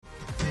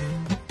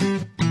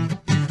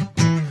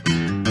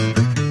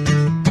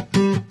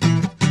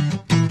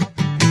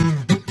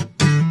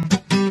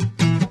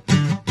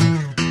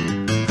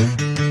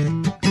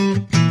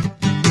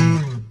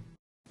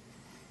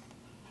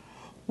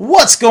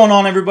going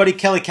on, everybody?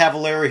 Kelly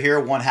Cavallero here,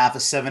 one half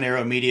of 7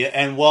 Arrow Media,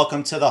 and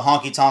welcome to the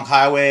Honky Tonk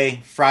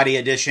Highway Friday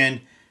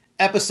edition,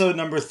 episode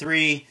number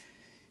 3.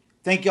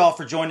 Thank you all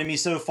for joining me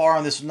so far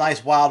on this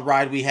nice wild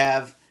ride we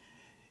have.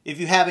 If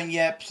you haven't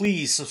yet,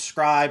 please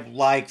subscribe,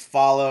 like,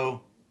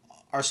 follow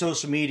our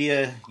social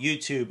media,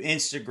 YouTube,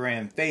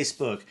 Instagram,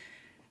 Facebook.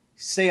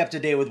 Stay up to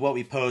date with what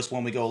we post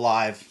when we go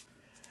live.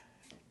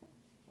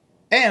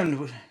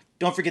 And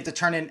don't forget to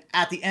turn in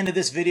at the end of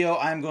this video.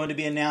 I'm going to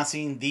be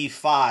announcing the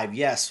 5.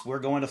 Yes, we're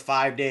going to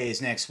 5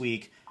 days next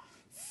week.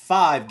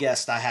 5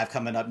 guests I have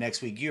coming up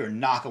next week. You're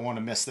not going to want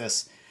to miss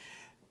this.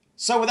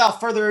 So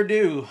without further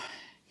ado,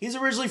 he's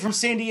originally from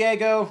San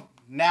Diego.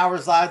 Now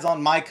resides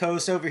on my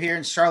coast over here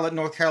in Charlotte,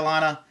 North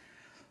Carolina.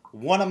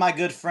 One of my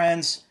good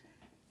friends,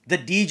 the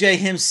DJ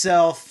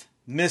himself,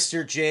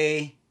 Mr.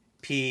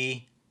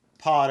 J.P.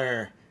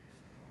 Potter.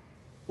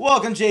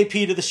 Welcome,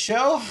 JP, to the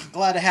show.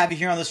 Glad to have you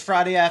here on this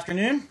Friday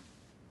afternoon.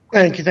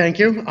 Thank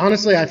you.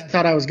 Honestly, I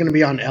thought I was going to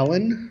be on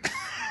Ellen.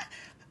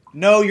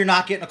 No, you're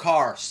not getting a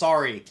car.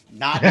 Sorry,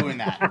 not doing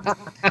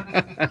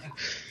that.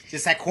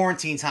 Just that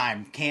quarantine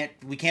time.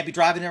 We can't be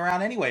driving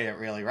around anyway,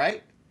 really,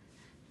 right?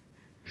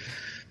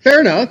 Fair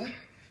enough.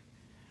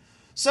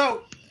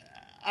 So,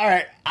 all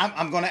right,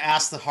 I'm going to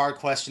ask the hard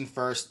question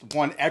first.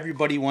 One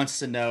everybody wants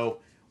to know.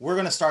 We're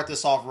going to start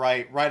this off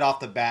right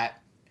off the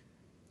bat.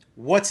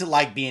 What's it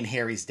like being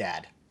Harry's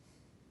dad?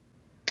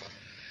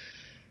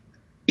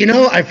 You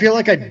know, I feel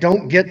like I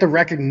don't get the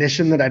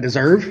recognition that I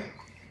deserve,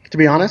 to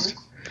be honest.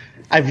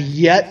 I've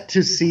yet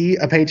to see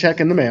a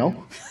paycheck in the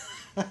mail.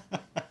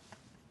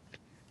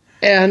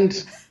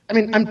 And, I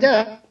mean, I'm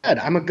dead.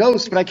 I'm a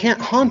ghost, but I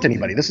can't haunt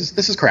anybody. This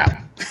is crap,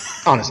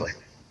 honestly.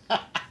 I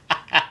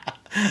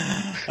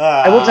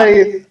will tell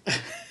you.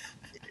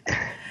 I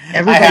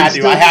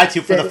had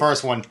to for the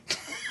first one.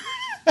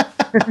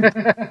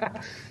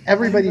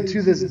 Everybody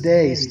to this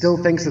day still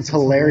thinks it's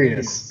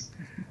hilarious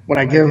when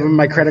I give them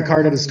my credit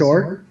card at a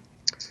store.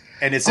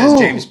 And it says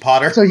James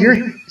Potter. So you're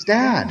his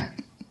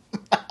dad.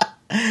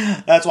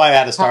 That's why I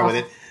had to start with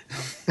it.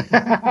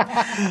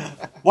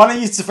 Why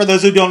don't you, for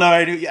those who don't know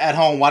at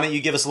home, why don't you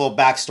give us a little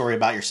backstory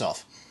about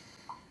yourself?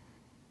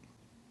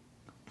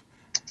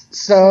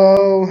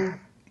 So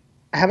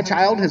I have a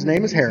child. His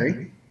name is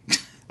Harry.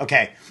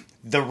 Okay.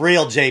 The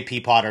real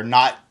J.P. Potter,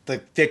 not the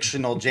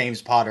fictional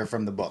James Potter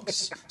from the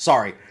books.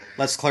 Sorry.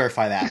 Let's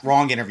clarify that.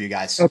 Wrong interview,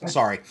 guys. Okay.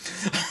 Sorry.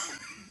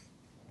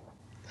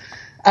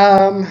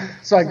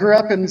 So I grew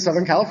up in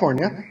Southern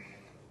California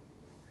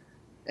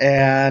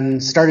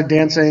and started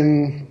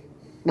dancing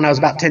when I was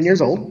about 10 years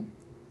old.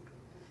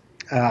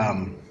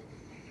 I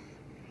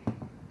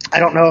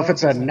don't know if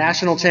it's a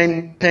national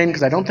chain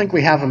because I don't think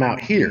we have them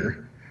out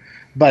here.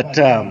 But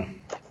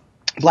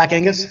Black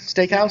Angus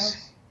Steakhouse.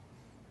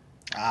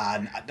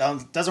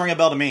 Doesn't ring a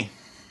bell to me.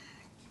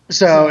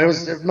 So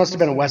it must have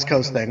been a West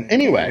Coast thing.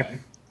 Anyway,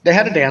 they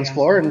had a dance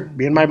floor, and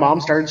me and my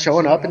mom started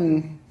showing up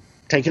and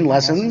taking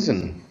lessons,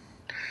 and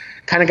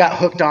kind of got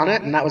hooked on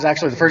it. And that was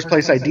actually the first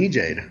place I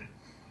DJ'd.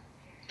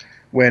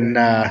 When,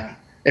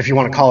 if you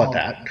want to call it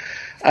that,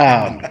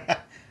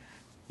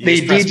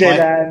 the DJ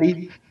that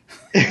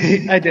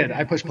I did.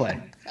 I pushed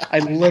play. I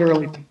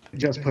literally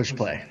just pushed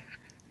play.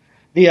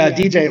 The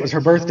DJ, it was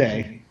her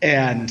birthday,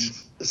 and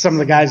some of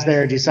the guys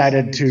there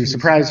decided to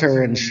surprise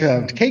her and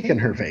shoved cake in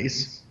her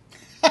face.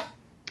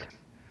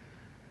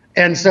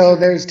 And so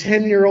there's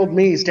 10-year-old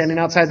me standing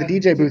outside the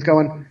DJ booth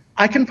going,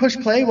 I can push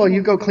play while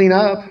you go clean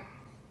up.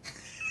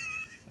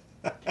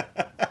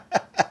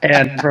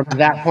 And from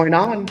that point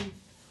on,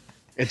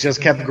 it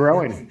just kept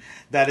growing.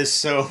 That is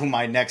so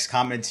my next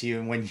comment to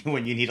you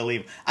when you need to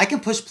leave. I can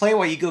push play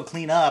while you go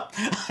clean up.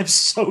 I'm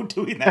so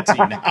doing that to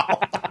you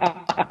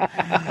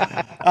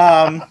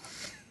now.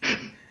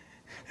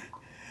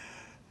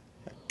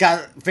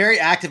 Got very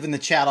active in the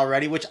chat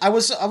already, which I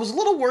was a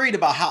little worried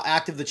about how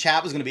active the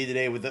chat was going to be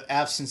today with the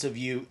absence of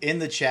you in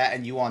the chat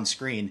and you on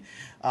screen,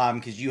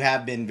 because you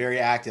have been very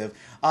active.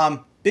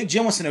 Big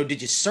Jim wants to know,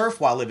 did you surf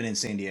while living in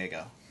San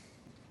Diego?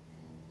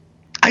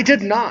 I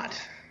did not.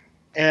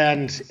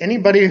 And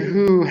anybody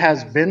who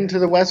has been to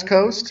the West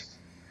Coast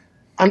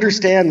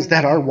understands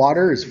that our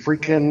water is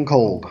freaking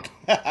cold.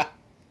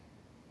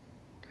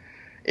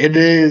 It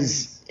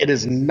is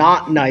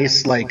not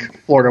nice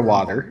like Florida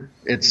water.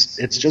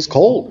 It's just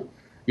cold.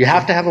 You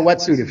have to have a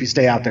wetsuit if you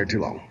stay out there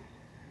too long.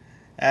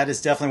 That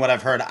is definitely what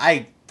I've heard.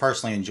 I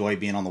personally enjoy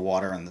being on the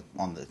water on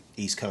the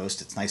East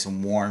Coast. It's nice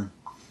and warm.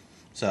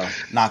 So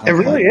not gonna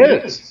complain. Really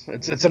is.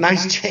 It's a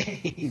nice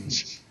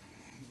change.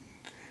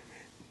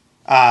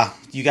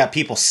 You got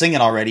people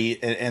singing already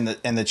in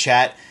the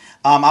chat.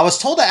 I was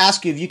told to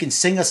ask you if you can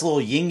sing us a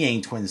little Yin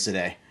Yang Twins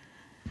today.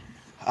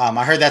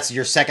 I heard that's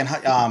your second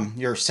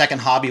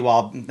hobby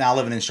while now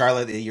living in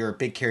Charlotte. You're a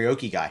big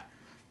karaoke guy.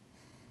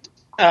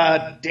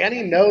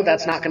 Danny, no,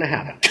 that's not going to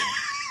happen.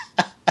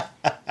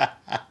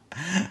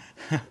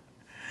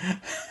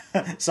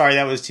 Sorry,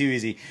 that was too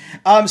easy.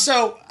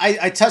 So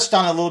I touched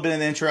on a little bit in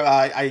the intro.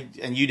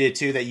 And you did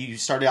too, that you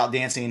started out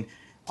dancing.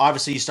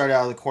 Obviously, you started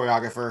out as a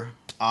choreographer.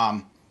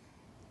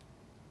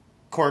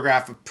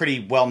 choreograph a pretty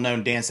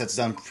well-known dance that's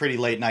done pretty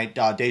late night,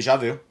 Deja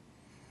Vu.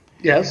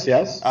 Yes,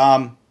 yes.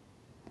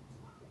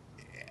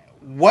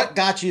 What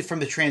got you from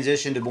the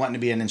transition to wanting to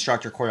be an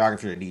instructor,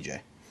 choreographer, to DJ?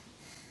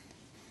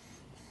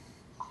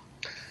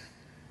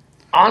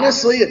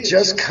 Honestly, it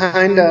just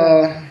kind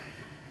of...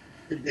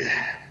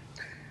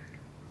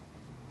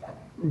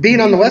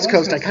 Being on the West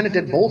Coast, I kind of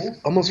did both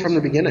almost from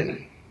the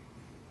beginning.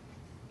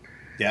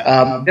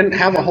 Yeah. Didn't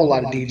have a whole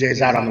lot of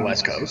DJs out on the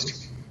West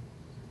Coast.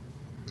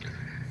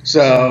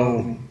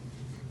 So,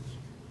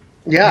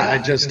 yeah,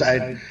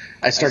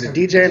 I started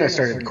DJing, I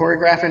started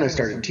choreographing, I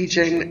started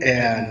teaching,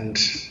 and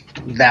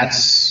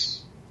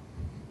that's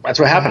what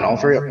happened, all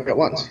three at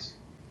once.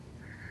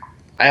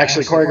 I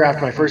actually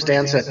choreographed my first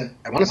dance at,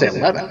 I want to say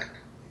 11.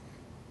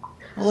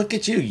 Well, look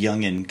at you,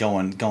 youngin',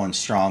 going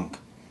strong.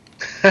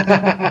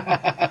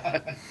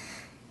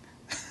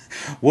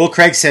 Will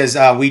Craig says,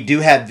 we do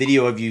have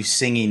video of you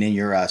singing in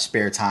your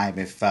spare time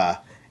if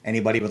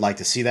anybody would like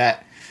to see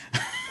that.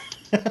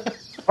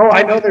 Oh,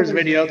 I know there's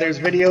video. There's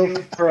video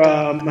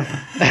from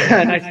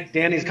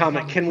Danny's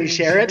comment. Can we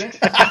share it?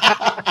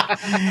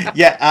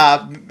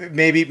 Yeah,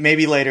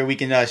 maybe later we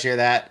can share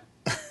that.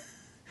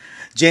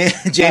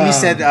 Jamie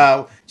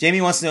said,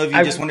 Jamie wants to know if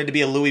you just wanted to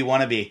be a Louis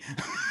wannabe.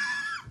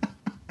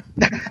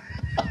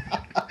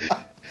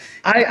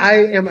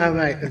 I am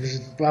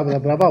blah blah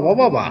blah blah blah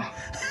blah blah.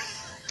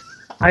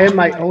 I am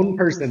my own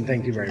person.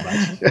 Thank you very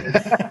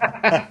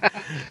much.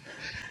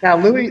 Now,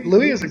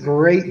 Louis is a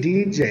great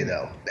DJ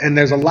though, and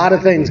there's a lot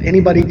of things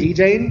anybody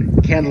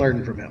DJing can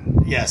learn from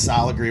him. Yes,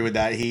 I'll agree with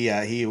that.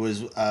 He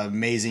was an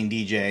amazing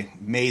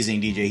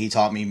DJ. He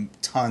taught me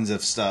tons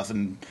of stuff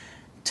and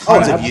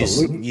tons of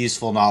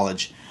useful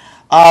knowledge.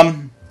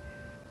 I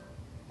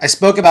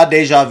spoke about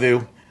Deja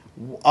Vu.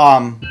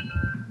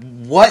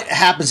 What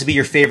happens to be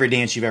your favorite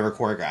dance you've ever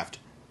choreographed?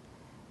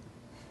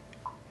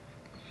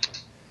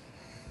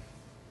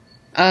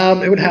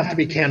 It would have to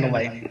be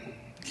Candlelight.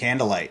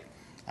 Candlelight.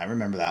 I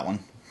remember that one.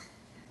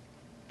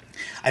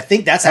 I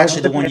think that's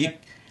actually the one you.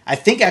 I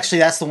think actually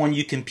that's the one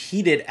you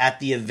competed at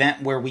the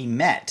event where we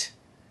met.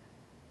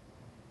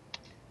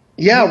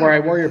 Yeah, where I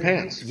wore your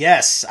pants.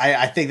 Yes,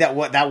 I think that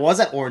was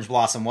at Orange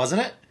Blossom,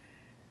 wasn't it?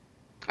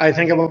 I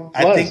think it was.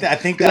 I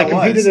think that was.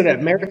 I competed it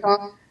at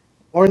Marathon,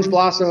 Orange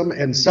Blossom,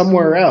 and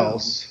somewhere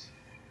else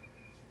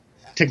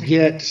to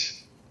get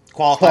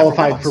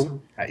qualified for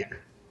that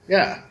year.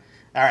 Yeah.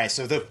 All right,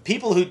 so the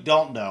people who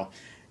don't know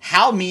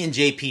how me and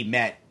JP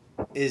met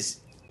is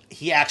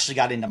he actually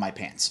got into my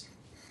pants.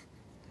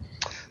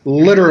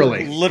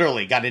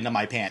 Literally got into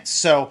my pants.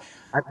 So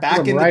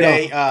back in the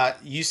day,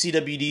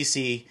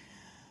 UCWDC,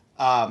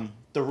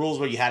 the rules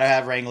were you had to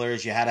have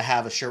Wranglers, you had to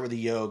have a shirt with a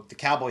yoke, the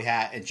cowboy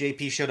hat, and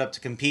JP showed up to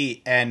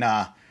compete, and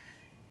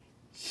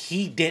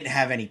he didn't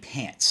have any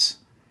pants.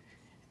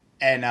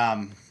 And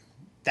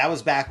that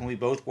was back when we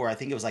both wore, I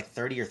think it was like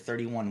 30 or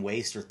 31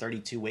 waist or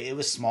 32 waist. It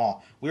was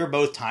small. We were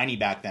both tiny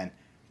back then.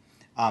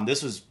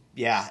 This was,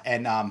 yeah,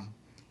 and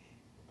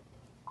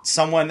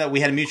someone that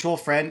we had a mutual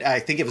friend, I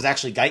think it was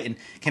actually Guyton,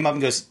 came up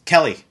and goes,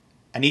 Kelly,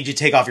 I need you to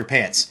take off your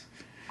pants.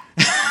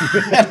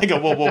 And I go,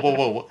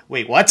 whoa,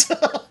 wait, what?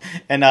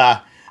 And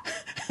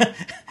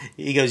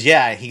he goes,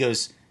 yeah. He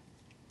goes,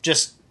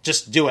 just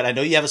do it. I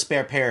know you have a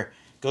spare pair.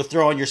 Go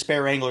throw on your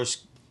spare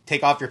Wranglers,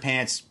 take off your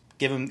pants,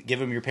 give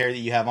him your pair that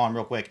you have on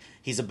real quick.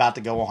 He's about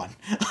to go on.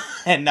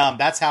 And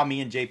that's how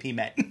me and JP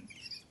met.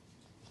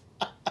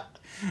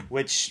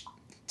 Which,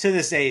 to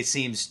this day,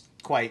 seems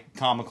quite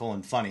comical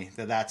and funny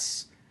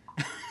that's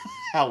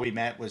how we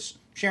met, was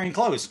sharing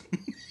clothes.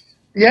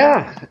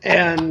 Yeah,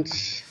 and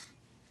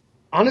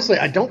honestly,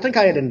 I don't think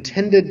I had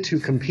intended to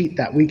compete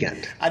that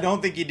weekend. I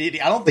don't think you did.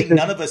 I don't think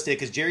none of us did,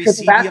 because Jerry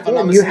C. You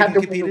had to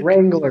wear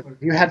Wrangler,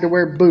 you had to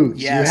wear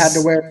boots, yes. You had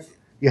to wear,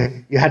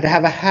 you had to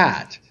have a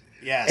hat.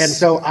 Yes. And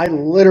so I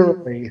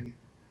literally,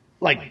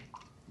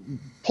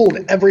 pulled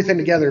everything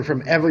together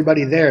from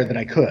everybody there that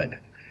I could.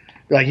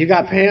 Like, you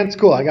got pants?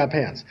 Cool, I got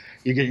pants.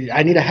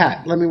 I need a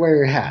hat. Let me wear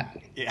your hat.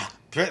 Yeah,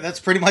 that's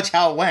pretty much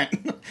how it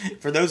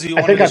went. For those of you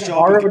who wanted to show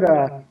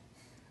up.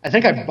 I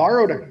think I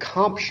borrowed a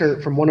comp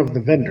shirt from one of the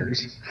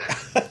vendors.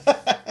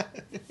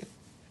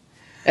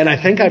 And I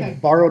think I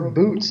borrowed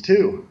boots,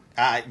 too.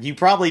 You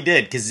probably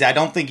did, because I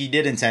don't think you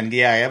did intend.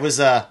 Yeah, it was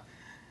that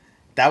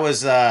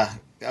was a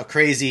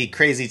crazy,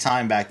 crazy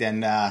time back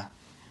then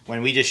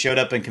when we just showed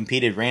up and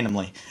competed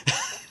randomly.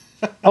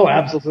 Oh,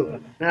 absolutely.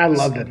 I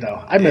loved it,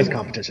 though. I miss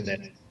competition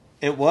days.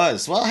 It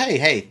was. Well,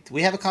 hey,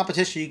 we have a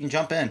competition. You can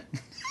jump in.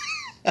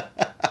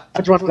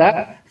 Which one's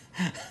that?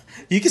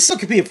 You can still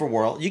compete for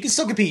World. You can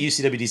still compete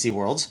UCWDC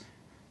Worlds.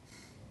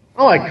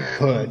 Oh, I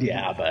could,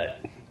 yeah,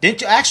 but...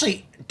 Didn't you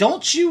actually?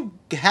 Don't you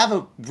have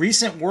a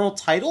recent world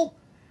title?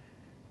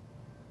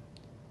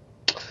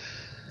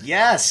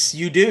 Yes,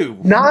 you do.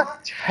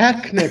 Not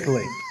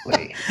technically.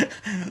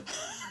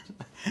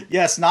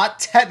 Yes, not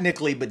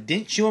technically, but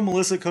didn't you and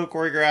Melissa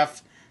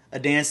co-choreograph a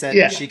dance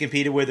that she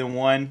competed with and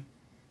won?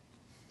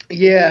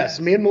 Yes,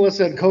 me and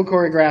Melissa had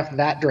co-choreographed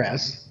that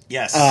dress.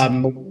 Yes.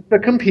 Melissa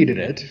competed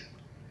it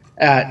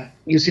at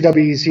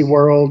UCWEC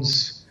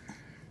Worlds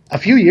a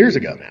few years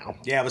ago now.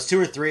 Yeah, it was 2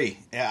 or 3.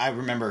 Yeah, I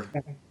remember.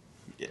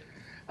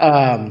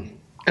 And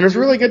it was a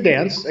really good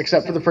dance,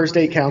 except for the first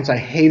 8 counts. I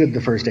hated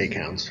the first 8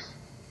 counts.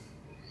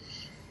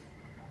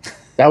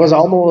 That was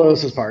all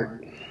Melissa's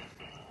part.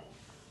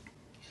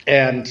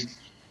 And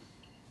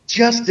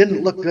just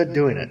didn't look good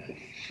doing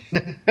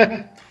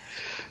it.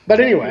 But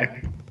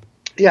anyway,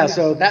 yeah,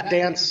 so that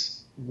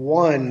dance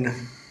won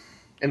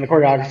in the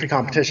choreography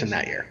competition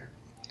that year.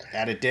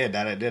 That it did.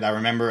 I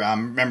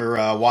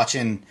remember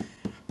watching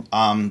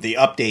the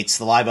updates,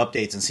 the live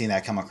updates, and seeing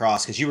that come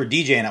across, because you were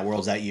DJing at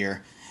Worlds that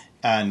year.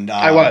 And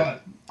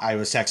I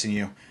was texting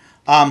you.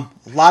 A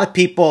lot of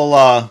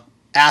people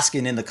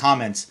asking in the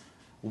comments,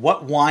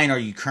 what wine are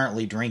you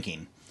currently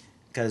drinking?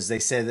 Because they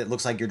said it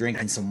looks like you're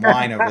drinking some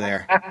wine over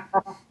there.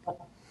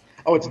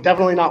 Oh, it's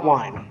definitely not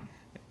wine.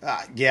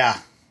 Yeah,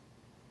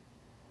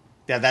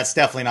 that's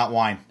definitely not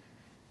wine.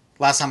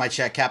 Last time I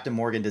checked, Captain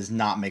Morgan does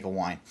not make a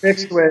wine.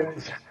 Mixed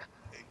with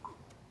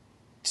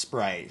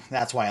Sprite.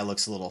 That's why it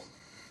looks a little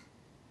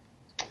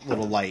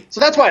light. So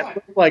that's why it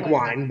looks like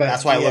wine. But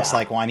that's why it looks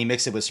like wine. He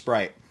mixed it with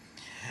Sprite.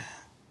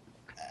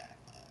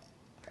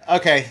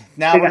 Okay,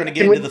 now we're going to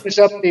get into the... finish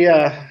up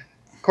the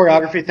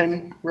choreography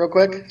thing real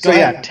quick? So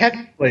yeah,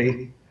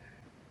 technically,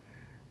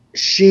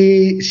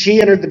 she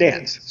entered the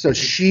dance, so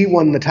she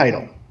won the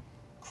title.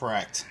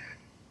 Correct.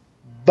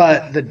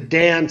 But the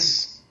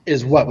dance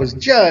is what was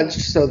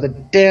judged, so the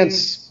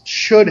dance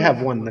should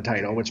have won the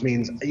title, which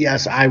means,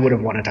 yes, I would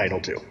have won a title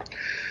too.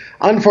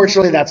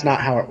 Unfortunately, that's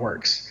not how it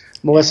works.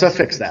 Melissa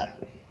fixed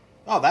that.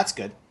 Oh, that's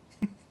good.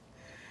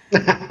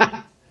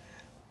 All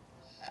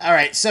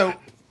right, so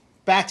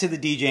back to the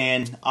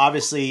DJing.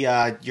 Obviously,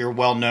 you're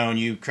well known.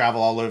 You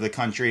travel all over the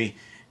country.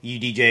 You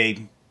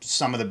DJ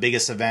some of the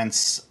biggest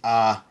events.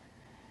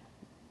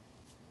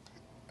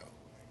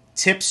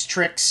 Tips,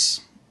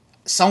 tricks.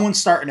 Someone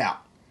starting out.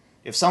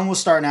 If someone was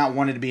starting out and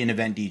wanted to be an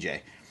event DJ,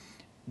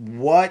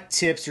 what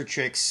tips or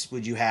tricks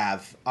would you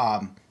have?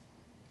 And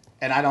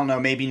I don't know,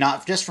 maybe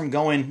not just from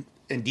going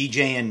and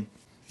DJing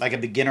like a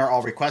beginner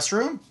all request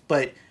room,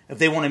 but if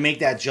they want to make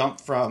that jump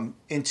from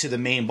into the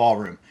main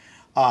ballroom,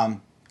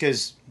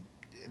 because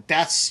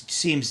that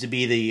seems to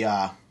be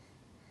the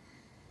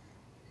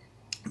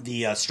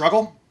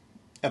struggle,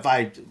 if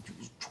I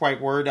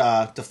quite word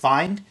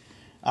defined.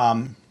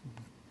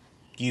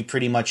 You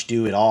pretty much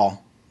do it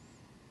all.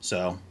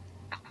 So,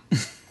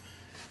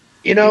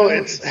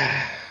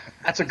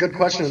 that's a good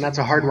question, and that's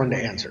a hard one to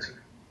answer.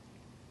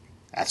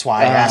 That's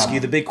why I ask you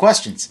the big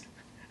questions.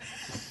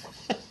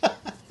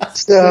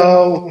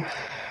 So,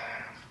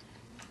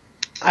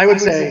 I would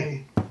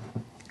say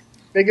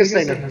biggest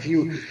thing,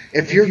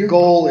 if your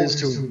goal is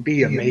to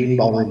be a main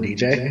ballroom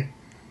DJ,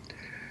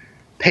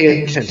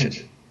 pay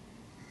attention.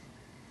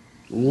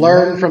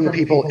 Learn from the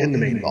people in the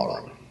main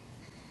ballroom.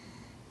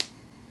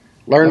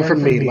 Learn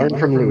from me. Learn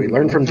from Louie.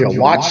 Learn from Jill.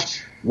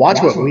 Watch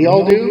what we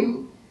all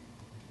do,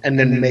 and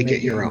then make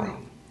it your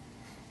own.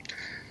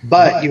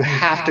 But you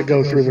have to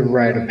go through the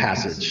rite of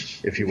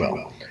passage, if you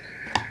will.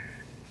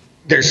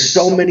 There's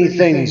so many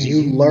things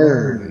you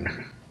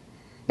learn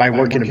by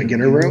working a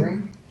beginner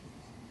room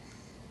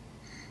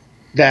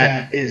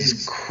that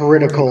is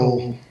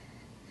critical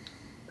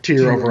to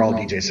your overall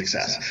DJ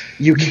success.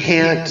 You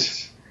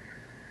can't...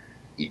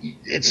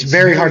 It's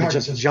very hard to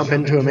just jump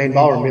into a main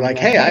ballroom and be like,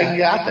 hey, I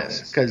got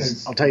this.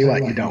 Because I'll tell you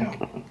what, you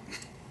don't.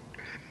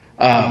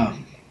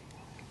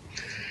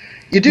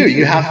 You do.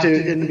 You have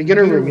to, in the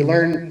beginner room, you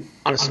learn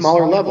on a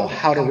smaller level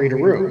how to read a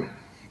room.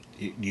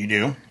 You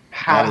do?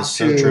 That is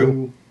so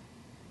true.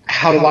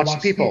 How to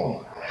watch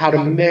people, how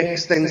to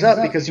mix things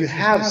up, because you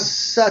have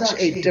such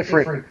a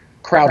different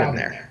crowd in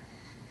there.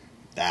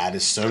 That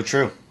is so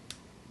true.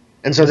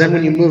 And so then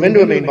when you move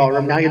into a main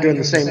ballroom, now you're doing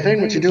the same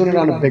thing, but you're doing it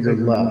on a bigger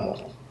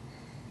level.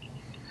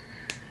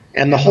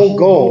 And the whole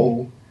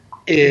goal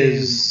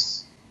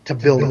is to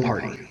build a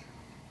party.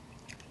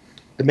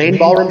 The main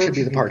ballroom should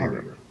be the party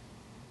room.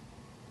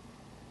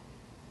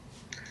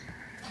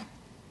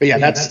 But yeah,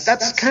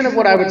 that's kind of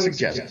what I would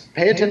suggest.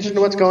 Pay attention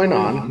to what's going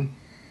on,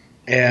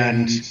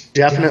 and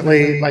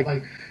definitely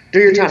do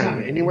your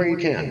time anywhere you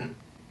can.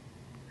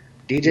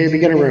 DJ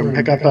beginner room,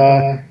 pick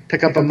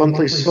up a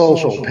monthly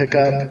social,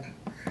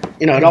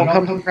 it all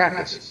comes from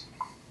practice.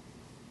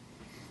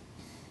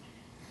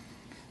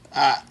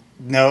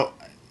 No.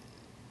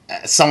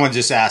 Someone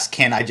just asked,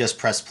 can I just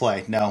press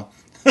play? No.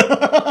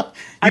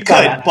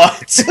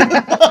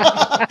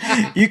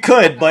 You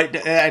could,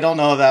 but I don't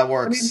know if that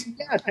works.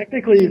 Yeah,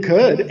 technically you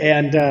could.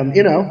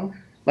 And,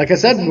 like I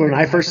said, when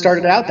I first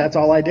started out, that's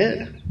all I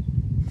did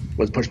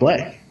was push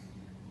play.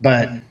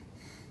 But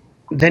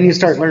then you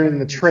start learning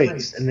the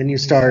traits, and then you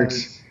start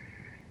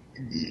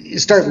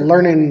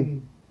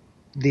learning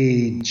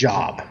the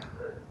job.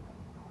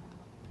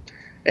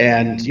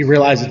 And you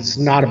realize it's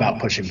not about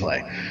pushing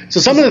play. So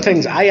some of the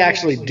things I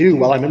actually do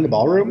while I'm in the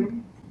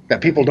ballroom that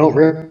people don't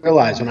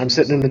realize when I'm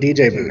sitting in the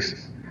DJ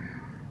booth,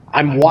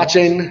 I'm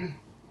watching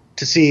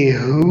to see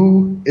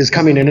who is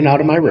coming in and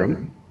out of my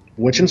room,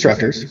 which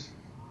instructors,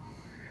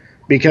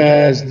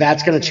 because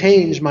that's going to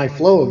change my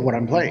flow of what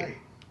I'm playing.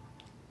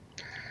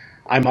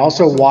 I'm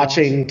also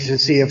watching to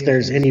see if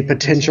there's any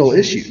potential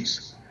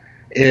issues.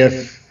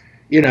 If,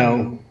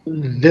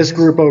 this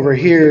group over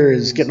here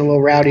is getting a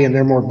little rowdy and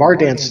they're more bar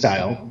dance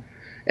style,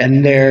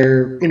 and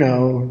they're,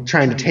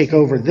 trying to take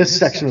over this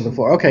section of the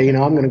floor. Okay,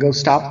 I'm going to go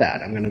stop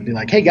that. I'm going to be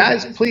like, hey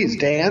guys, please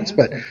dance,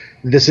 but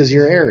this is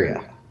your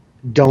area.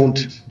 Don't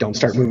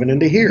start moving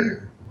into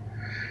here.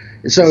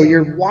 So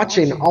you're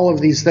watching all of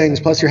these things,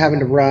 plus you're having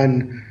to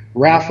run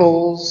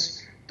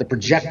raffles, the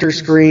projector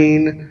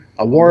screen,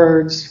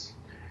 awards.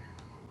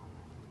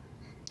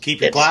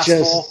 Keep your glass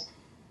full.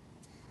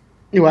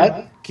 You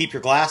what? Keep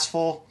your glass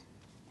full.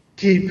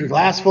 Keep your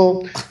glass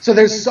full. So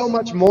there's so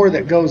much more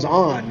that goes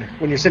on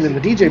when you're sitting in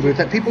the DJ booth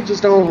that people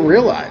just don't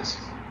realize.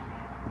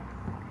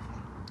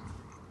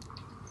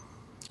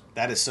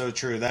 That is so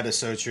true. That is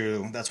so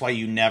true. That's why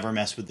you never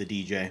mess with the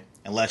DJ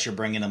unless you're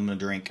bringing them a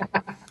drink.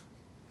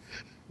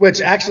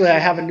 Which actually, I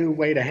have a new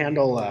way to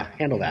handle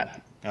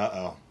that.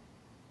 Uh-oh.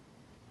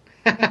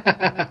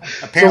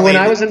 So when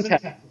I was in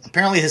Texas,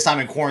 apparently his time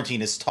in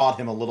quarantine has taught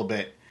him a little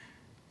bit.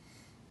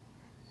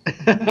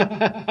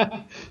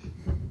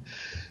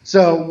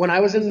 So when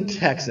I was in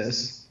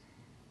Texas,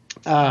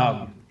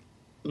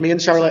 me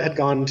and Charlotte had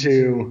gone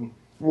to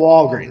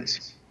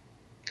Walgreens,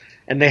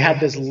 and they had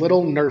this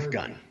little Nerf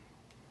gun.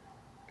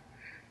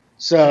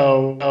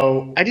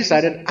 So I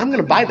decided I'm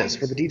going to buy this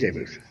for the DJ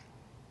booth.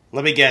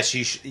 Let me guess,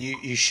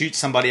 you shoot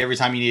somebody every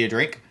time you need a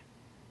drink?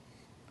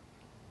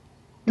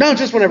 No,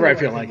 just whenever I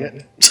feel like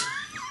it.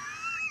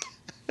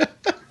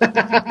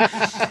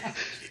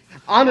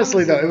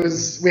 Honestly, though,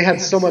 we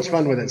had so much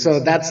fun with it. So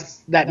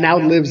that now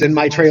lives in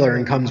my trailer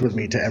and comes with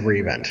me to every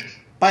event.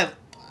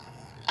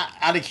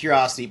 Out of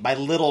curiosity, by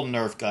little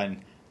Nerf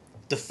gun,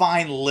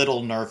 define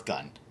little Nerf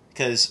gun.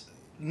 Because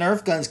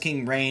Nerf guns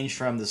can range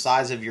from the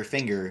size of your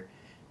finger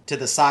to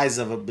the size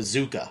of a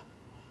bazooka.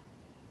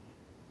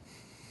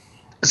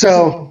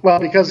 So,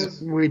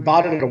 because we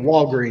bought it at a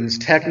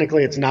Walgreens,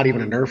 technically it's not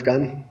even a Nerf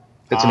gun.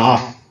 It's an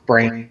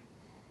off-brand.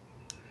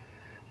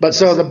 But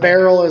so the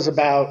barrel is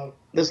about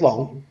this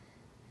long,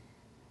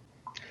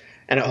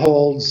 and it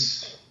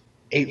holds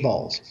 8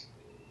 balls.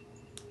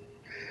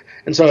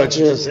 And so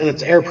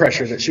it's air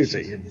pressure that shoots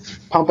it. You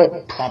pump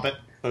it.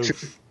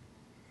 Oof.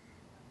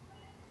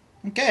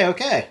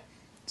 Okay.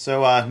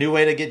 So, new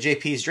way to get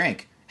JP's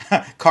drink.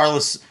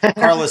 Carlos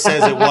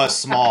says it was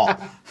small.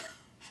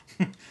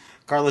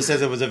 Carlos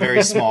says it was a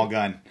very small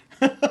gun.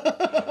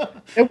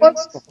 It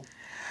was.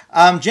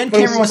 Jen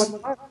Cameron wants.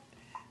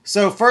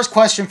 So, first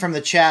question from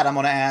the chat I'm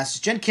going to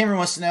ask. Jen Cameron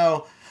wants to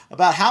know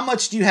about how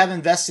much do you have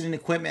invested in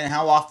equipment and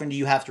how often do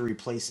you have to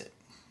replace it?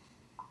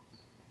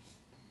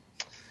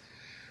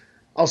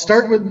 I'll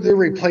start with the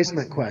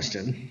replacement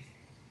question.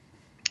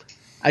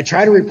 I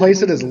try to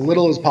replace it as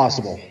little as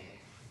possible.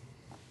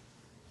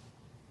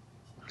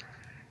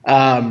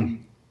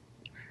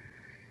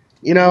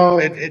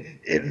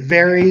 It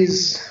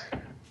varies.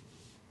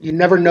 You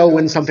never know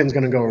when something's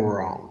going to go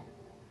wrong.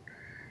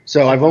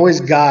 So I've always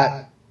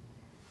got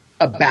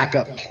a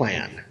backup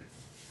plan.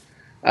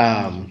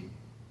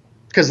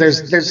 Because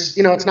there's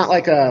it's not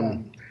like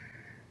a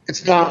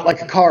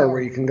car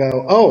where you can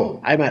go, oh,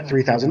 I'm at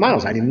 3,000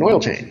 miles. I need an oil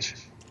change.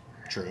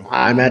 True.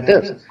 I'm at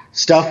this.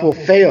 Stuff will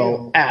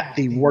fail at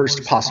the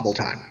worst possible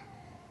time.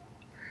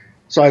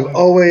 So I've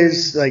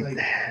always,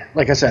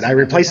 like I said, I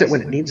replace it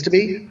when it needs to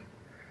be,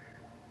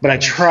 but I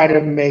try to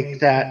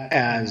make that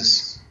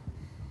as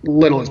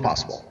little as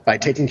possible by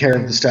taking care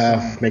of the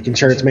stuff, making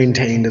sure it's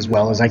maintained as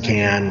well as I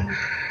can,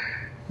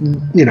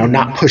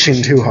 not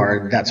pushing too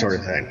hard, that sort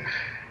of thing.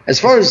 As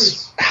far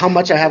as how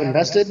much I have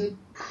invested,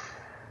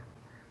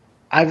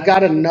 I've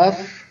got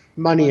enough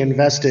money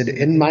invested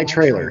in my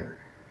trailer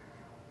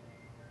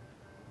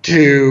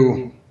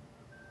to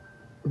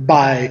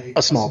buy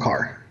a small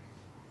car.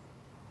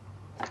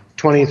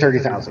 20,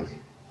 30,000.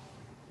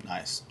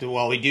 Nice.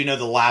 Well, we do know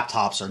the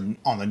laptops are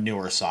on the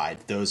newer side.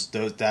 Those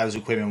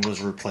equipment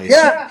was replaced.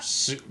 Yeah.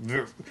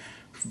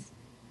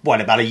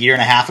 What, about a year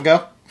and a half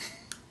ago?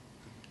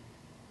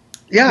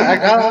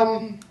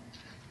 Yeah.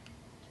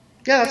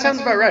 That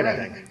sounds about right, I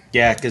think.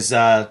 Yeah, because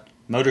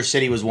Motor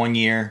City was 1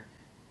 year.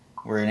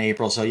 We're in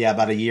April, so yeah,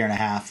 about a year and a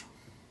half.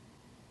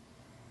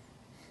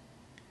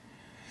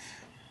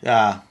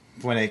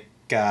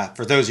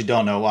 For those who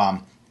don't know,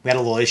 we had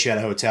a little issue at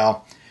a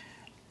hotel.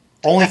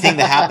 Only thing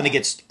that happened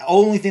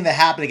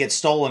to get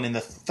stolen in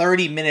the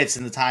 30 minutes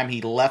in the time he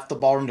left the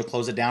ballroom to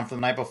close it down for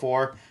the night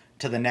before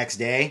to the next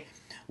day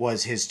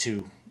was his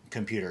 2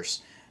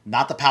 computers.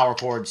 Not the power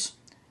cords,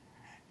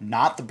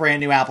 not the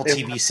brand new Apple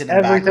TV sitting in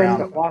the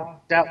background. Everything that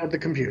walked out with the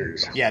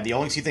computers. Yeah, the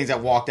only 2 things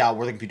that walked out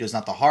were the computers,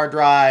 not the hard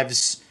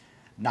drives,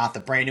 not the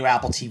brand new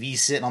Apple TV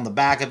sitting on the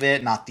back of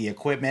it, not the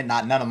equipment,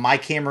 none of my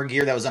camera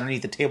gear that was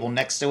underneath the table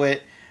next to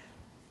it.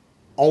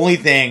 Only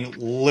thing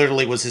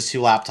literally was his 2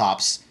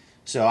 laptops.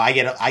 So I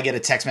get a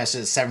text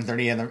message at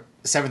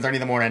 7:30 in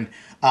the morning.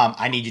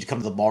 I need you to come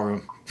to the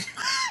ballroom,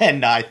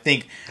 and I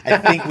think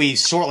we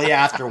shortly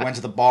after went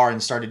to the bar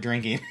and started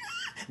drinking.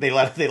 They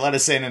let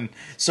us in and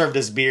served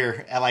us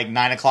beer at like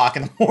 9:00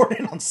 in the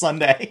morning on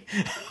Sunday.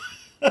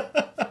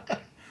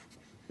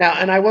 Now,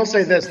 and I will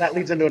say this, that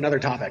leads into another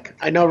topic.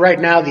 I know right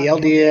now the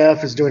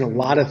LDAF is doing a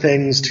lot of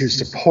things to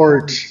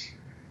support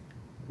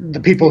the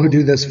people who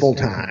do this full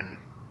time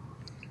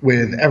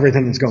with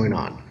everything that's going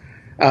on.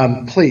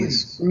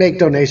 Please make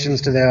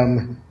donations to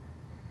them,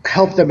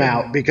 help them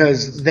out,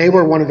 because they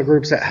were one of the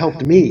groups that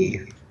helped me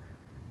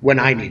when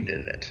I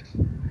needed it.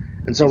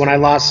 And so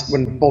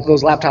when both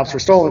those laptops were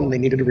stolen, they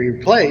needed to be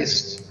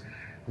replaced,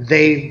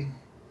 they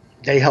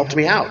helped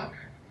me out,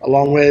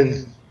 along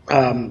with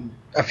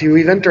a few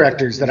event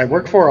directors that I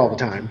work for all the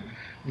time.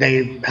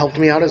 They helped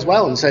me out as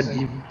well and said,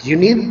 you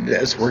need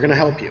this, we're going to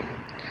help you.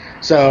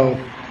 So,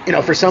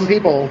 for some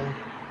people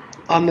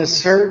on this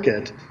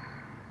circuit,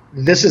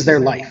 this is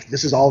their life.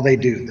 This is all they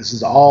do. This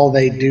is all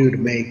they do to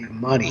make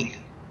money.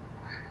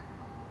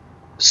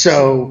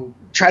 So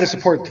try to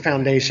support the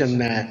foundation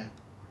that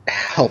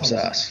helps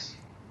us.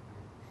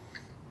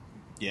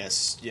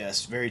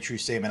 Yes, very true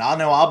statement.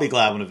 I'll be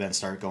glad when events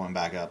start going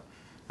back up.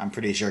 I'm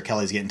pretty sure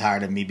Kelly's getting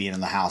tired of me being in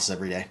the house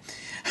every day.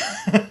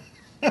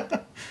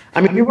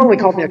 I mean, you've only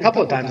called me a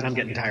couple of times and I'm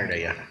getting tired of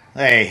you.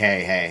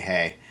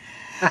 Hey.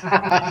 All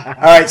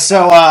right,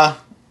 so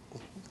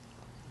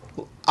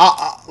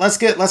let's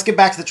get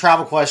back to the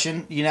travel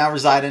question. You now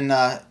reside in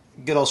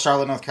good old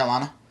Charlotte, North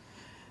Carolina.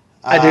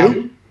 I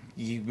do.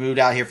 You moved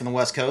out here from the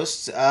West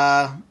Coast.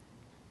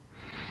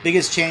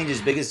 Biggest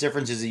changes, biggest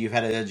differences that you've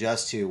had to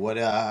adjust to? What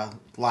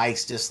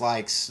likes,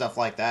 dislikes, stuff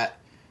like that?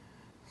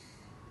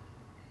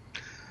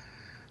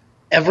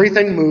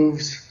 Everything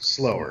moves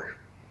slower.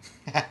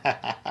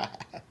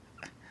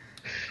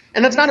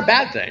 And that's not a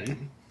bad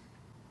thing.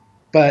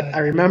 But I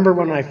remember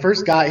when I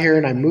first got here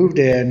and I moved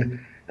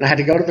in and I had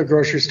to go to the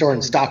grocery store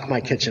and stock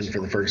my kitchen for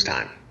the first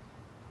time.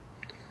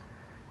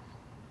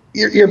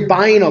 You're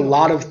buying a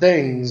lot of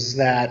things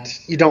that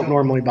you don't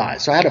normally buy.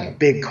 So I had a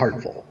big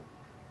cart full.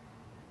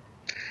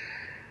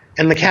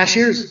 And the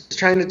cashier's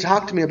trying to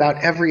talk to me about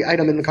every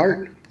item in the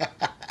cart.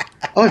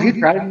 Oh, have you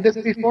tried this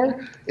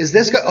before? Is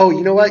this good? Oh,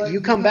 you know what? You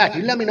come back.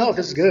 You let me know if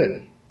this is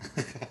good.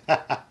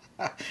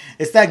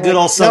 It's that good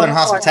old Southern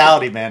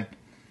hospitality, man.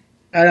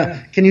 I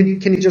know. Can you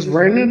just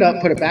burn it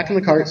up, put it back in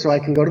the cart so I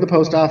can go to the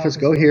post office,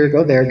 go here,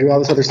 go there, do all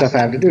this other stuff I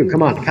have to do?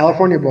 Come on,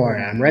 California boy,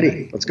 I'm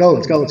ready. Let's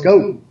go.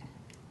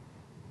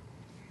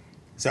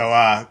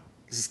 So,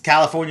 this is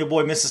California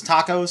boy misses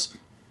tacos?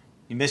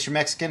 You miss your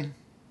Mexican?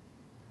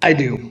 I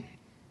do.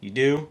 You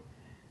do?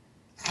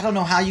 I don't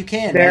know how you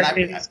can, man.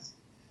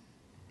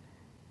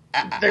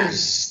 There's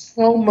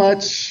so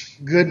much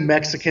good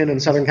Mexican in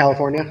Southern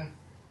California.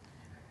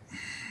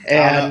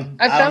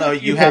 And I don't know.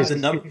 You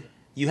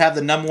have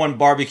the number one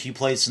barbecue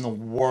place in the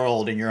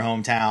world in your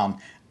hometown.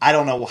 I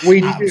don't know.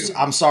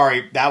 I'm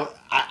sorry.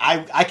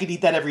 I could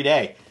eat that every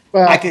day.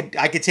 Well, I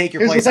could take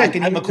your place. I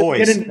can eat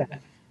McCoy's.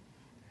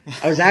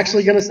 I was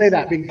actually going to say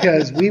that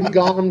because we've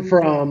gone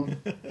from,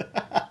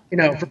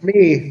 for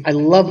me, I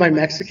love my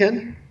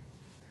Mexican,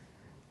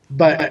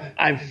 but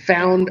I've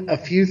found a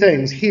few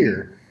things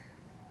here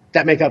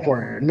that make up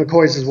for it. And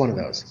McCoy's is one of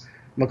those.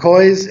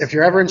 McCoy's, if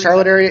you're ever in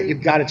Charlotte area,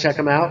 you've got to check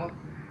them out.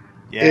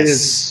 Yes. It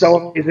is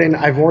so amazing.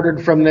 I've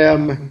ordered from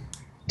them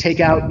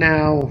takeout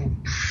now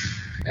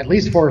at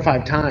least 4 or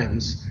 5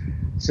 times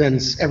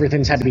since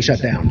everything's had to be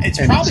shut down. It's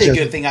probably a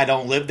good thing I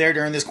don't live there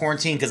during this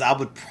quarantine because I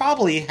would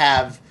probably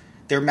have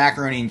their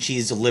macaroni and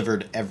cheese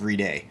delivered every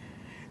day.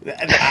 When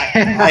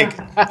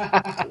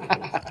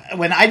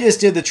I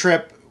just did the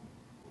trip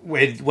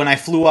when I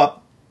flew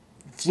up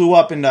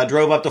and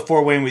drove up to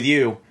Fort Wayne with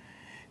you,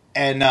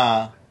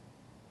 and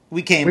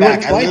we came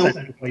back.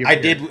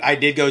 I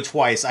did go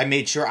twice. I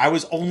made sure I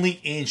was only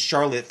in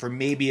Charlotte for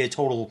maybe a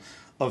total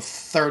of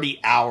 30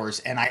 hours,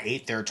 and I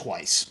ate there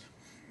twice.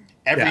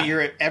 Every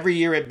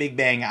year at Big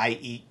Bang, I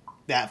eat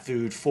that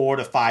food 4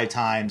 to 5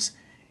 times.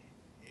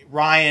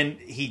 Ryan,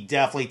 he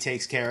definitely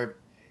takes care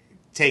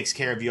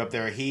of you up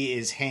there. He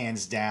is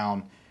hands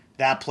down.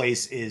 That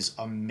place is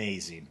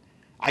amazing.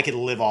 I could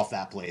live off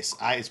that place.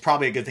 It's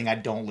probably a good thing I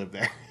don't live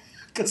there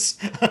because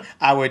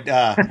I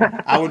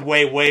would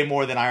weigh way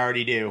more than I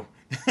already do.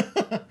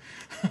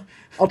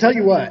 I'll tell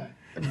you what.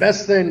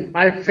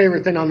 My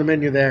favorite thing on the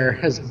menu there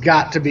has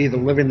got to be the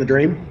Living the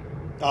Dream.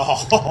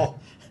 Oh.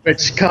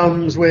 Which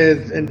comes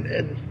with,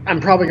 and I'm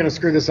probably going to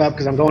screw this up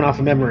because I'm going off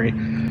of memory,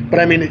 but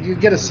I mean, you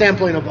get a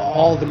sampling of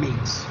all the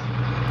meats.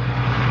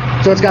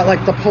 So it's got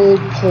like the pulled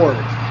pork,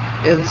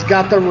 it's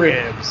got the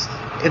ribs,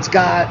 it's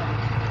got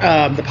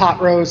the pot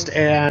roast,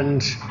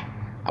 and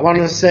I wanted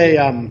to say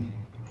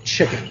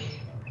chicken.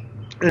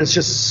 And it's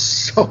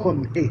just so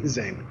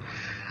amazing.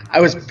 I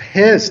was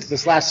pissed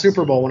this last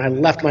Super Bowl when I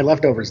left my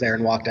leftovers there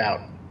and walked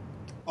out.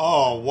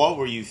 Oh, what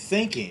were you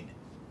thinking?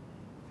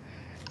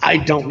 I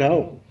don't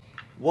know.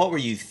 What were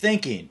you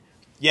thinking?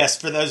 Yes,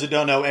 for those who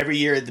don't know, every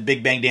year at the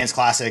Big Bang Dance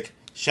Classic,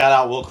 shout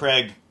out Will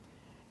Craig.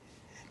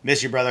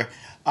 Miss you, brother.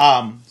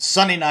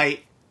 Sunday night,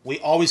 we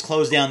always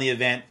close down the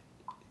event.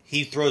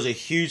 He throws a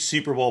huge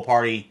Super Bowl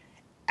party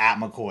at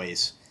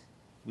McCoy's.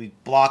 We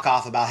block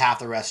off about half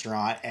the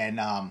restaurant, and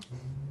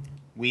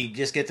we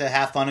just get to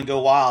have fun and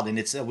go wild.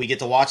 And we get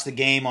to watch the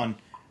game on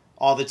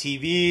all the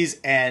TVs,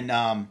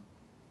 and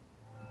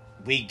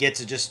we get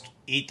to just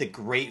eat the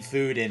great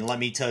food, and let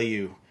me tell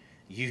you,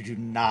 you do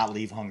not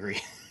leave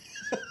hungry.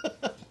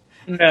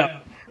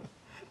 No.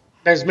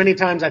 There's many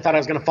times I thought I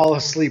was going to fall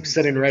asleep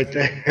sitting right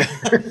there.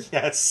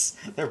 Yes,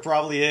 there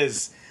probably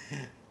is.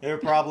 There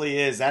probably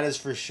is. That is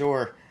for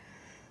sure.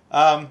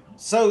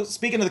 So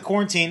speaking of the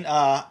quarantine,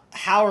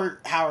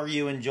 how are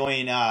you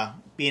enjoying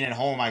being at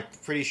home? I'm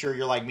pretty sure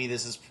you're like me.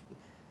 This is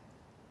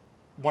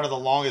one of the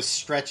longest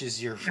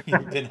stretches you've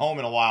been home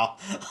in a while.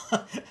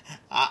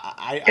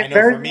 I It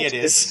know very for me much it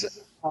is.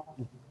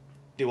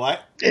 Do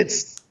what?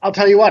 I'll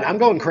tell you what, I'm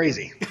going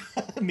crazy.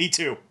 Me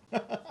too.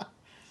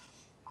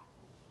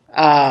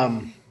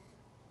 Um,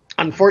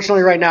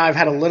 Unfortunately, right now I've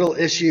had a little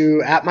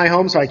issue at my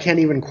home, so I can't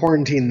even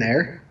quarantine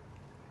there.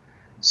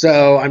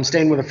 So I'm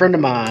staying with a friend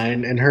of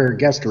mine in her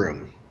guest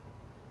room.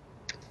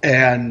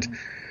 And,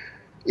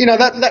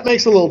 that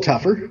makes it a little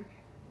tougher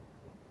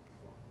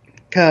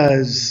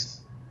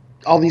because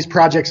all these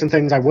projects and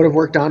things I would have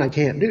worked on, I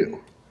can't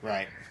do.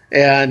 Right.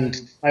 And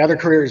my other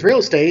career is real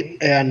estate,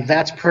 and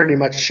that's pretty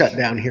much shut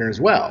down here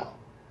as well.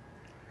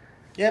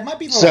 Yeah, it might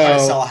be a little hard to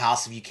sell a So,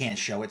 house if you can't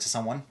show it to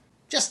someone.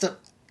 Just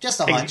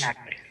a hunch.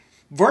 exactly.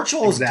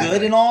 Virtual is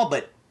good and Exactly. all,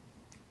 but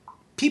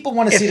people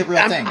want to see the If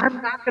real thing.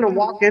 I'm not going to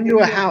walk into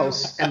a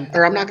house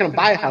or I'm not going to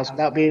buy a house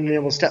without being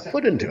able to step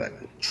foot into it.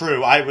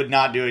 True, I would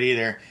not do it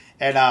either.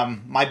 And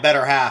my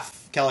better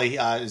half, Kelly,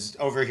 is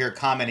over here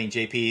commenting,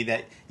 JP,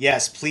 that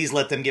yes, please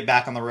let them get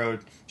back on the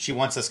road. She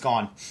wants us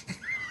gone.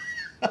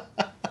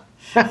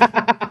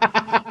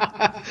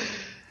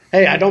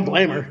 Hey, I don't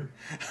blame her.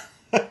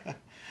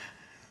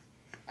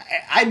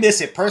 I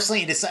miss it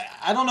personally.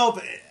 I don't know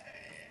if,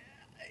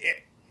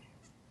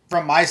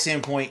 from my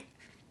standpoint,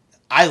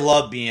 I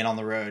love being on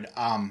the road.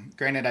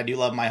 Granted, I do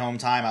love my home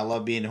time. I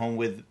love being home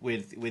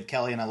with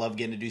Kelly, and I love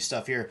getting to do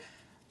stuff here.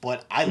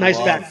 But Nice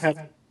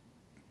backpack.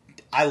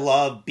 I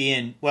love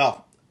being,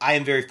 well, I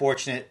am very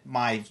fortunate.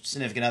 My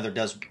significant other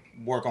does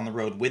work on the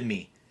road with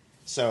me.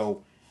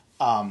 So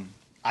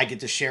I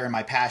get to share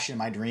my passion,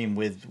 my dream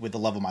with the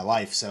love of my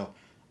life. So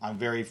I'm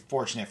very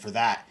fortunate for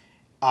that.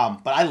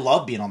 But I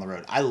love being on the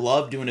road. I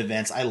love doing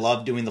events. I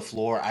love doing the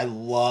floor. I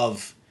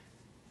love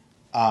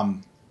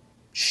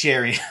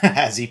sharing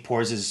as he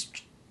pours his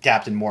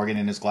Captain Morgan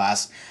in his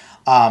glass.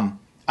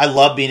 I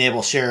love being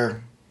able to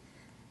share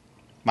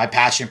my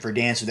passion for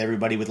dance with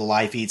everybody with the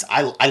live feeds.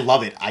 I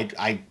love it.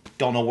 I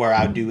don't know where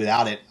I would do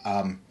without it.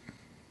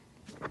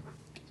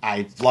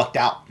 I lucked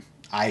out.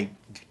 I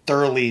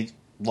thoroughly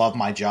love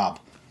my job.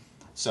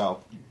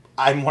 So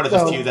I'm one of the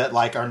few So that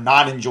are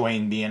not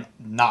enjoying being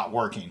not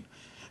working.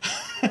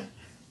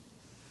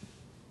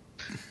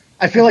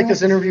 I feel like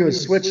this interview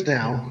is switched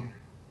now.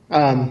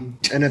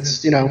 And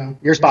it's,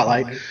 your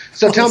spotlight.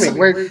 So tell me,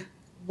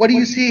 what do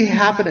you see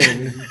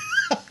happening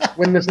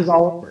when this is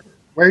all over?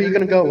 Where are you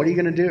going to go? What are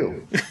you going to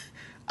do?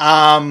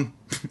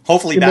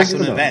 Hopefully You're back to missing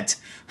an the boat. event.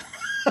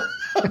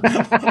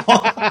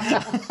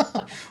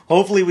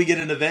 Hopefully we get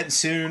an event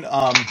soon.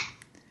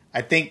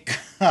 I think,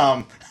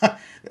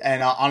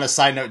 and on a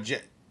side note,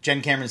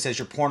 Jen Cameron says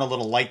you're pouring a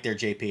little light there,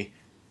 JP.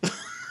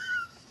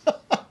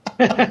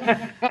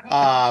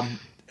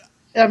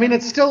 I mean,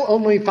 it's still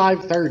only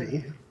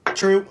 5:30.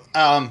 True.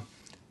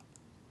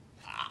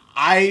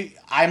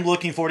 I'm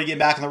looking forward to getting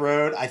back on the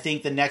road. I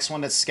think the next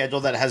one that's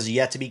scheduled that has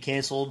yet to be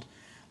canceled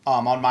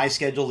on my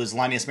schedule is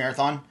Linus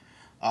Marathon.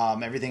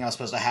 Everything I was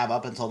supposed to have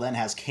up until then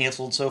has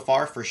canceled so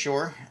far for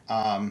sure.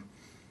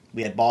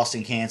 We had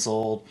Boston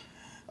canceled,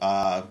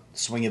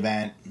 swing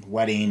event,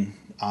 wedding.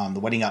 The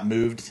wedding got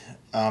moved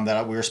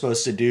that we were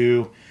supposed to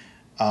do,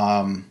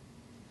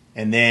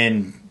 and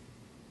then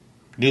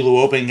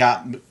Nulu Open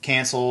got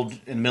canceled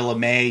in the middle of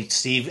May.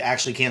 Steve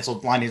actually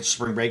canceled Linus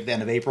Spring Break at the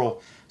end of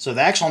April. So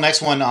the actual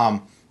next one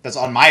that's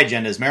on my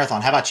agenda is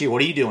Marathon. How about you?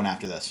 What are you doing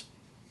after this?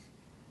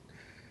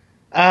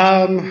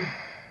 Um,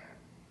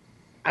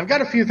 I've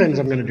got a few things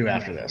I'm going to do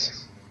after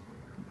this.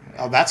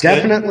 Oh, that's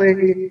good.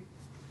 Definitely.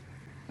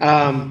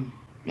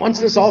 Once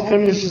this all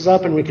finishes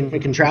up and we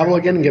can travel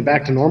again and get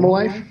back to normal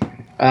life,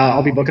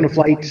 I'll be booking a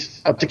flight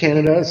up to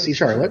Canada to see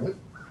Charlotte, and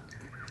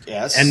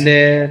Yes.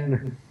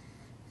 then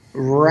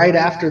right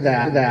after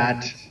that,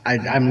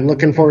 I'm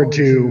looking forward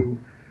to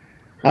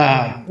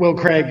Will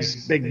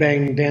Craig's Big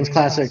Bang Dance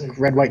Classic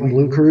Red, White, and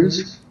Blue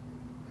Cruise,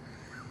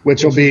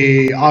 which will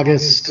be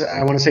August,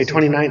 I want to say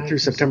 29th through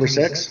September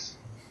 6th.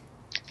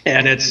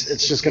 And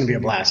it's just going to be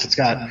a blast. It's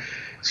got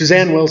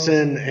Suzanne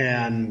Wilson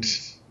and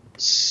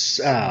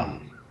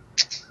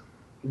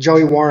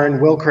Joey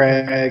Warren, Will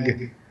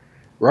Craig,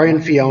 Roy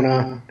and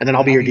Fiona, and then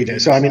I'll be your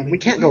DJ. So, I mean, we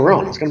can't go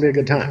wrong. It's going to be a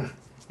good time.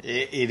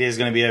 It is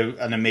going to be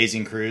an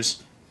amazing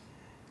cruise.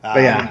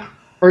 But yeah,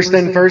 first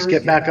thing first,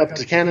 get back up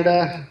to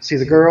Canada, see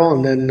the girl,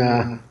 and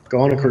then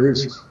go on a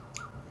cruise.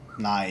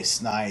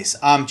 Nice, nice.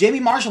 Jamie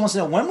Marshall wants to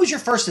know, when was your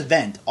first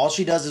event? All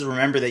she does is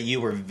remember that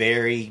you were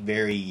very,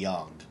 very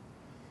young.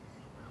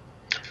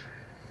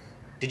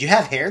 Did you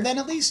have hair then,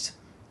 at least?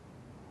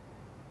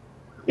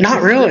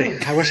 Not really.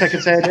 I wish I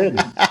could say I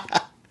did.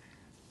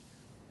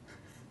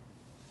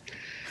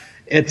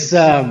 It's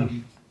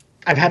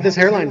I've had this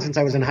hairline since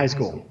I was in high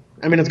school.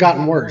 I mean, it's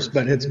gotten worse,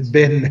 but it's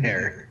been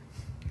there.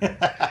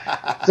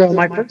 So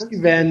my first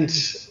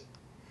event,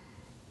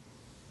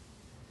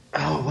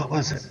 what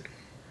was it?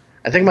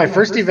 I think my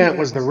first event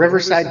was the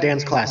Riverside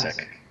Dance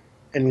Classic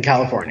in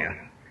California.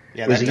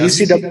 Yeah, it was a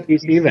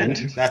UCWC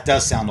event. That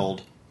does sound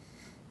old.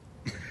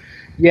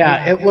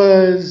 Yeah, it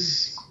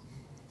was,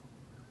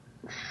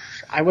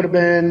 I would have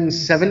been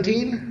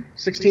 16,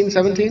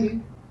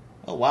 17.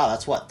 Oh, wow.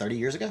 That's what, 30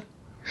 years ago?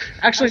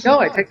 Actually, no,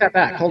 I take that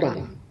back. Hold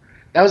on.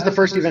 That was the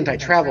first event I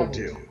traveled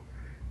to.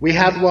 We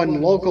had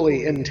one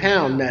locally in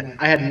town that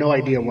I had no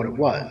idea what it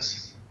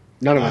was.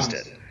 None of us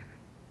did.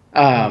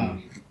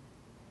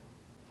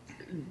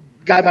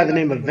 Guy by the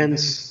name of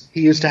Vince,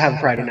 he used to have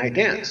Friday night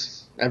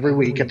dance every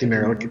week at the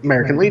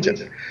American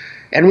Legion.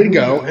 And we'd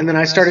go, and then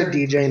I started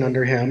DJing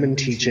under him and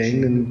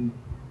teaching and,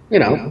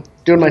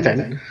 doing my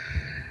thing.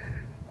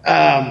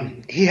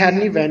 He had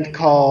an event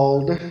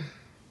called,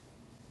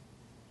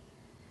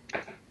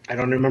 I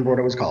don't remember what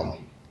it was called.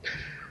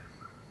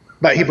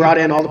 But he brought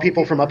in all the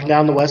people from up and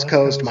down the West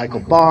Coast, Michael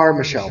Barr,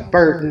 Michelle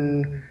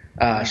Burton,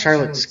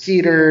 Charlotte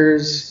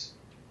Skeeters,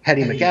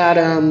 Hetty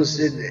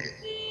McAdams,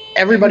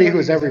 everybody who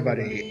was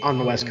everybody on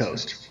the West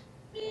Coast.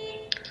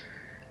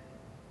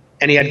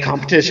 And he had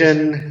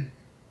competition.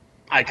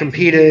 I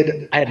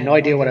competed. I had no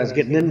idea what I was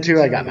getting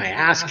into. I got my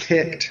ass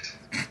kicked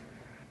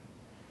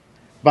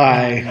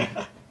by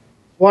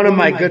one of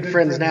my good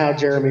friends now,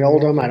 Jeremy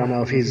Oldham. I don't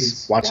know if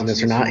he's watching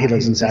this or not. He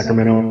lives in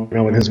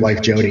Sacramento with his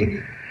wife,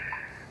 Jody.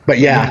 But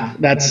yeah,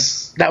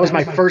 that was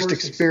my first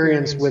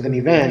experience with an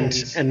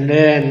event. And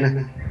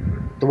then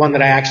the one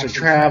that I actually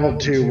traveled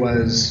to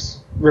was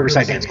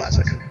Riverside Dance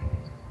Classic.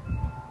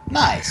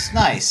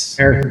 Nice.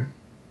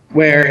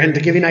 Where, and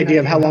to give you an idea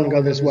of how long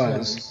ago this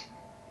was,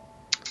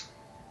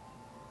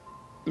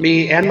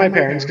 me and my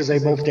parents, because they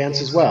both dance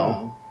as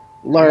well,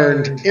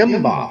 learned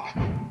mbop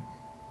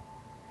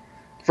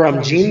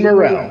from Gene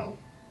Morrell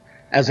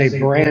as a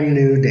brand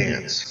new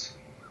dance.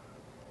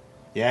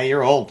 Yeah,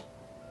 you're old.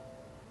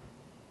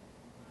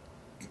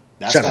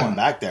 That's Shut going up.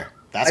 back there.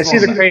 I see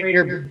the gray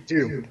hair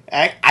too.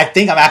 I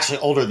think I'm actually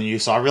older than you,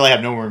 so I really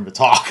have no room to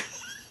talk.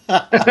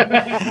 All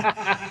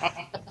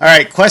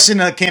right, question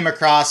that came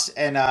across,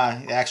 and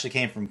it actually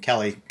came from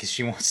Kelly because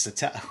she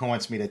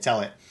wants me to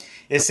tell it.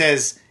 It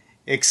says,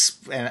 I'm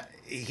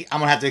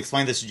gonna have to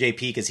explain this to JP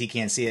because he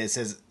can't see it. It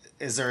says,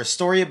 "Is there a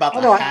story about the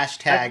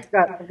hashtag?"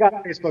 I've got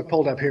Facebook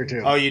pulled up here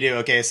too. Oh, you do?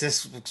 Okay. It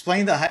says,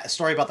 explain the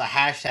story about the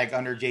hashtag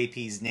under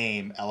JP's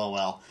name.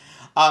 LOL.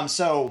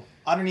 So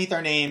underneath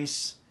our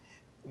names,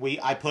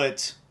 I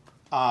put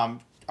our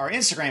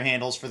Instagram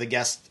handles for the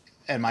guest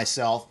and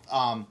myself.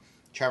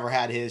 Trevor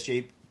had his.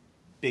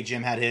 Big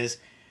Jim had his.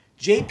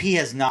 JP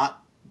has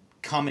not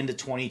come into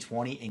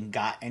 2020 and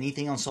got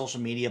anything on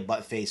social media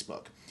but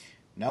Facebook.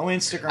 No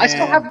Instagram. I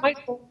still have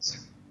MySpace.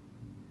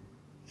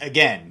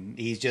 Again,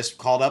 he's just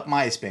called up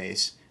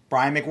MySpace.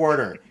 Brian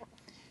McWhorter,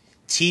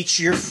 teach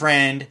your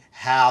friend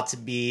how to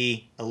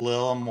be a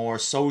little more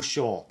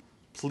social,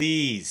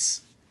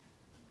 please.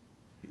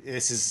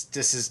 This is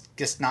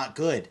just not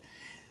good.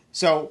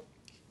 So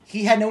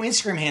he had no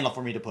Instagram handle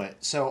for me to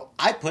put. So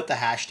I put the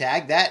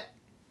hashtag that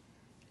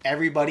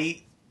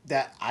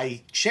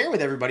I share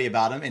with everybody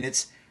about him, and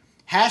it's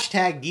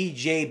hashtag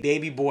DJ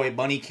Baby Boy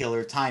Bunny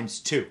Killer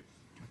 ×2.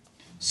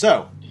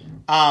 So,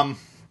 I'm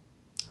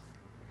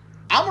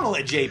going to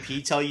let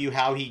JP tell you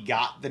how he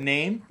got the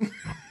name,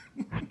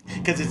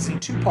 because it's in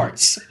two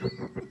parts.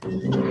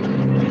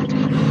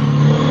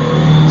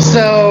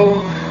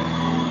 So,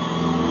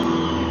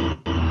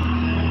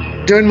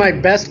 doing my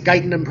best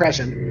Guyton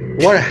impression,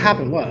 what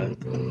happened was...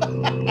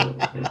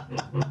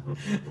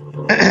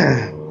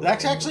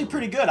 That's actually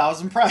pretty good. I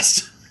was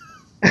impressed.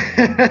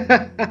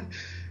 I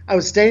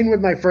was staying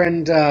with my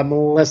friend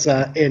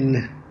Melissa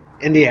in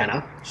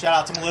Indiana. Shout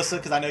out to Melissa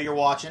because I know you're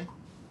watching.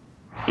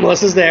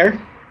 Melissa's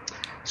there.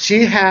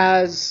 She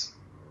has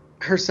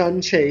her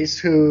son Chase,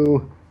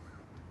 who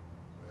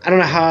I don't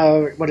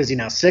know what is he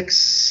now? 6,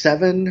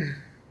 7,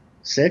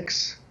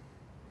 6?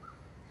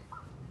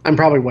 I'm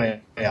probably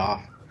way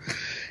off.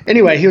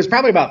 Anyway, he was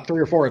probably about 3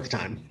 or 4 at the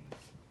time.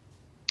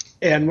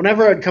 And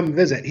whenever I'd come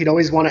visit, he'd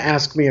always want to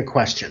ask me a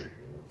question.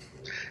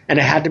 And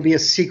it had to be a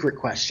secret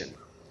question.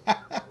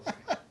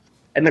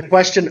 And the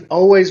question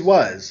always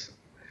was,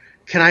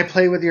 can I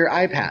play with your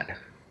iPad?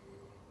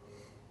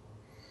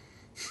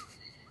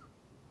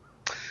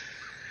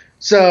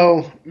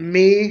 So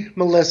me,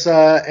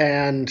 Melissa,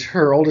 and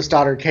her oldest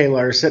daughter, Kayla,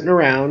 are sitting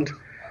around.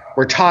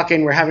 We're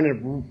talking. We're having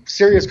a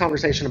serious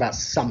conversation about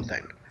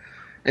something.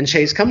 And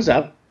Chase comes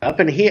up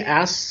and he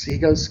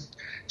goes,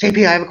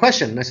 JP, I have a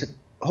question. And I said,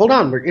 hold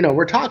on,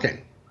 we're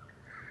talking.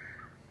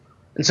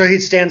 And so he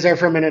stands there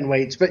for a minute and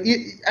waits. But,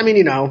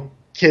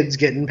 kids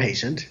get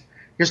impatient. He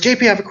goes,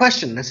 JP, I have a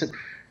question. And I said,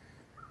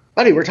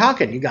 buddy, we're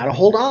talking. You got to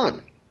hold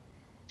on.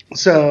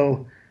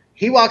 So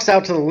he walks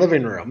out to the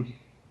living room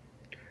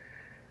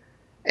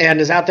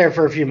and is out there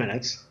for a few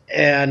minutes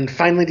and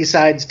finally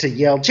decides to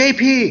yell,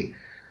 JP,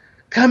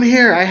 come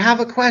here. I have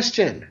a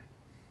question.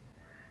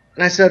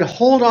 And I said,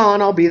 hold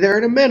on. I'll be there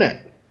in a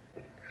minute.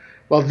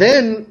 Well,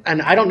 then,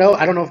 and I don't know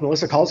if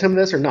Melissa calls him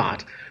this or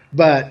not,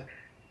 but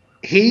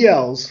he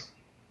yells,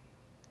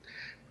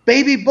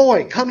 "Baby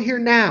boy, come here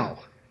now."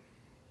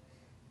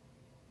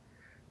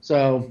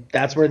 So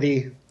that's where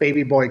the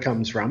baby boy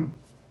comes from.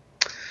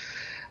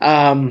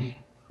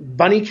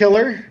 Bunny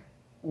killer.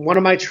 One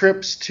of my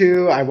trips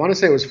to, I want to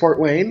say it was Fort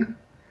Wayne.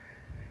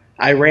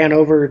 I ran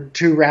over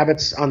 2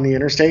 rabbits on the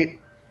interstate,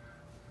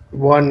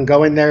 one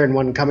going there and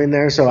one coming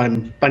there. So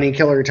I'm bunny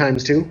killer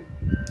times 2.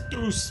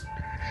 Deuce.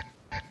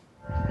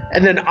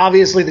 And then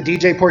obviously the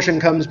DJ portion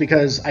comes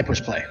because I push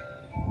play.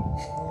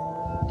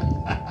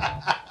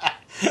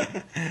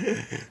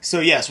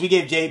 So yes, we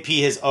gave JP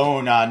his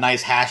own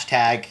nice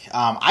hashtag.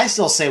 I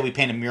still say we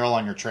paint a mural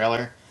on your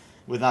trailer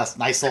with a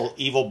nice little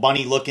evil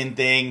bunny looking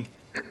thing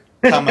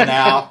coming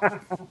out.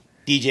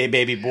 DJ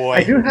baby boy.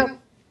 I do have.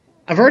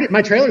 I've already.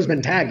 My trailer's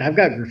been tagged. I've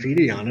got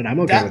graffiti on it. I'm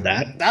okay with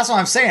that. That's what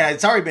I'm saying.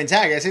 It's already been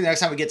tagged. I say the next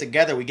time we get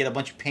together, we get a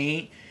bunch of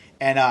paint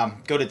and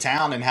go to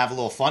town and have a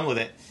little fun with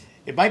it.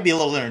 It might be a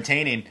little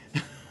entertaining.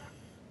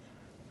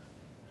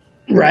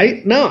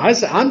 Right? No,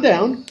 I'm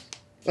down.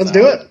 Let's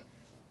do it.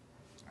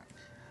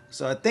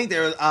 So I think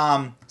there.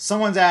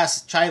 Someone's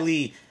asked Chai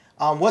Lee,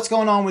 what's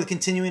going on with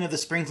continuing of the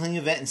spring cleaning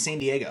event in San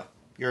Diego?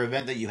 Your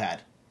event that you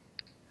had.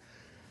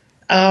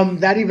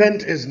 That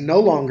event is no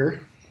longer.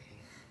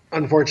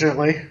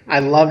 Unfortunately, I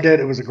loved it.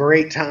 It was a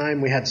great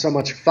time. We had so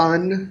much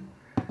fun.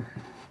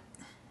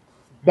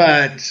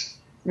 But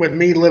with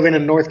me living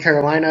in North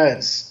Carolina,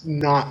 it's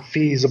not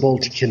feasible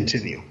to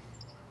continue.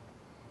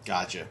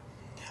 Gotcha.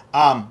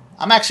 I'm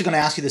actually going to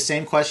ask you the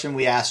same question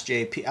we asked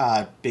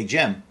Big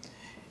Jim.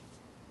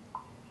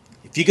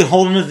 If you could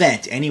hold an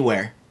event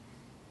anywhere,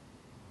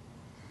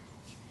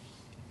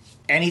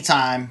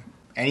 anytime,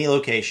 any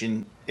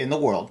location in the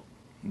world,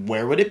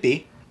 where would it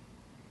be?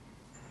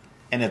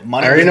 And if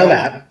money, I already know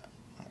that.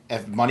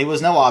 If money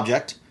was no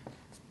object,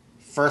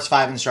 first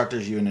 5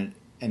 instructors you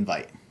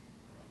invite.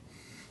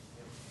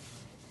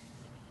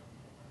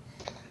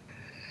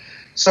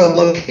 So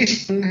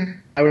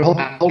location, I would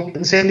hold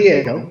in San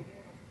Diego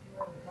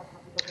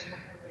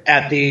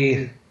at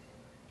the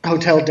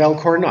Hotel Del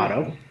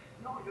Coronado.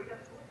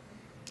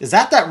 Is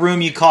that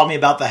room you called me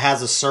about that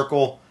has a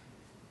circle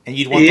and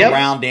you'd want the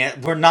round dance?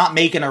 We're not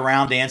making a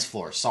round dance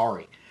floor.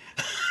 Sorry.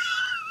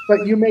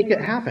 But you make it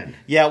happen.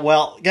 Yeah,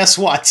 well, guess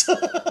what?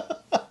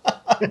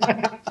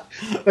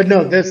 But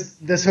no,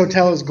 this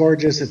hotel is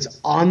gorgeous.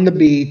 It's on the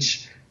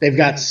beach. They've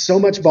got so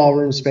much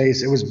ballroom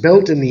space. It was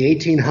built in the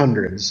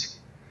 1800s.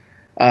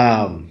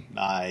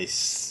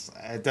 Nice.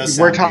 It does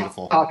sound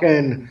beautiful. We're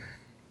talking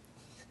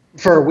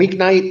for a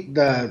weeknight.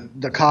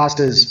 The cost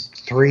is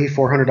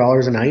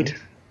 $300-$400 a night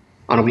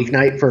on a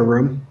weeknight for a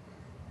room.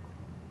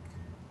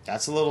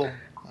 That's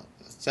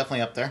it's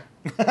definitely up there.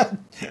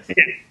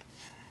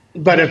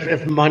 But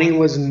if money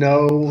was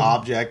no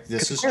object,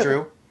 this is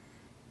true.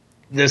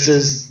 This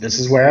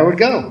is where I would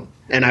go,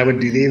 and I would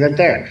do the event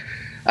there.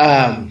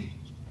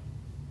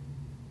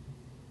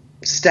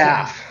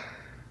 Staff.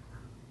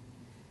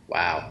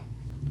 Wow.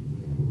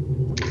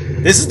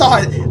 This is the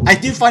hard. I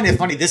do find it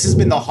funny. This has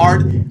been the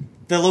hard.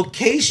 The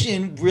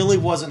location really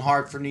wasn't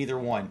hard for neither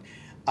one.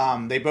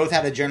 They both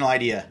had a general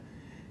idea.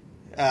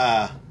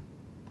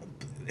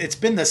 It's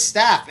been the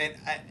staff,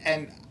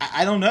 and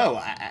I don't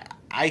know.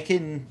 I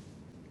can.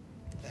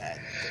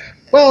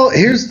 Well,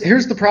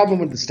 here's the problem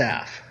with the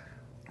staff.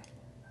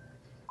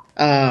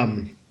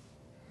 I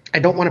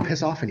don't want to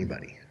piss off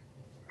anybody.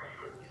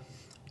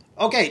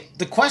 Okay,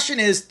 the question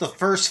is the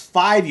first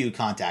 5 you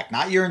contact,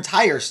 not your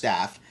entire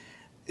staff.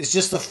 It's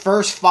just the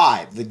first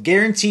 5. The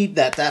guaranteed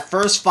that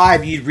first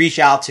 5 you'd reach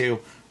out to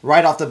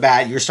right off the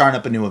bat. You're starting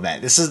up a new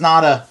event. This is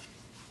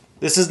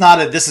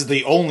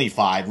the only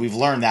 5. We've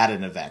learned that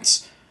in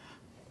events.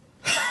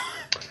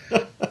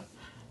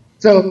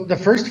 So the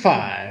first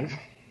 5,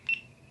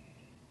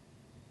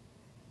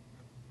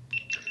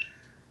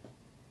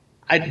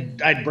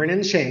 I'd bring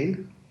in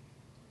Shane.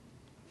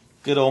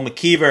 Good old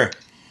McKeever.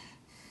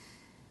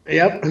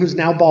 Yep, who's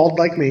now bald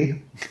like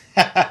me.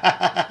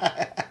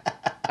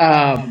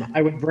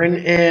 I would bring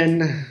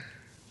in.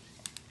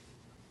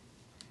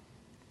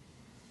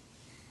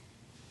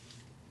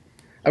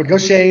 I would go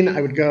Shane.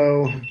 I would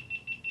go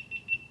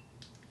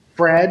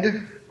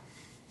Fred.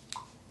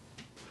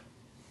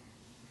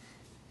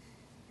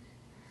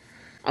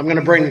 I'm going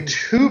to bring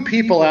 2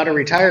 people out of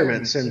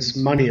retirement since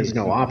money is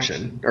no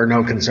option or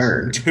no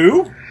concern.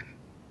 2?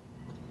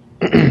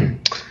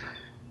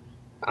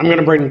 I'm going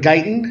to bring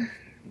Guyton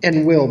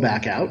and Will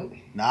back out.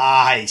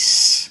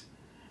 Nice.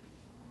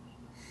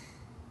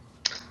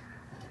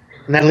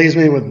 And that leaves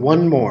me with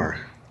 1 more.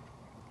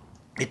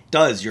 It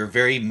does. You're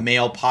very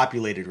male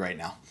populated right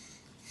now.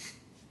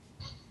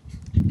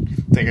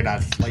 Figured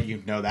I'd let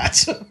you know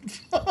that.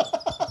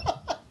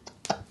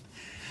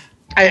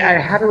 I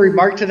had a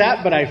remark to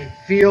that, but I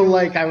feel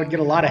like I would get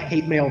a lot of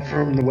hate mail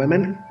from the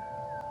women.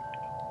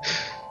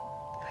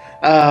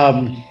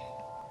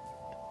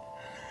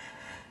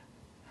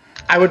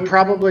 I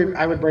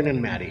would bring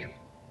in Maddie.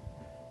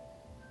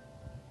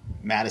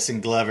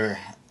 Madison Glover,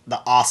 the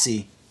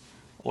Aussie.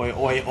 Oi,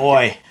 oi,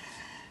 oi.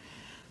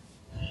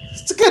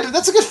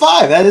 That's a good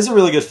 5. That is a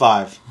really good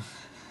 5.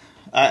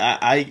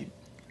 I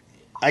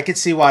could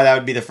see why that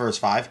would be the first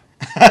 5.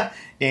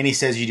 Danny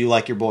says you do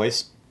like your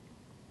boys.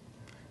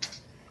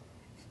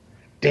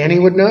 Danny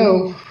would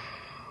know.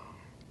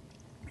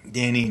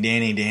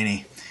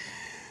 Danny.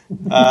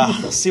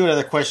 Let's see what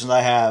other questions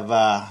I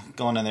have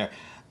going in there.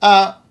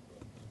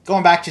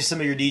 Going back to some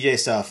of your DJ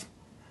stuff.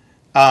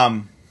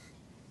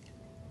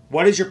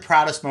 What is your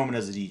proudest moment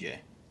as a DJ?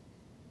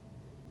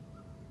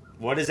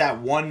 What is that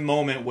one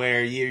moment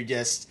where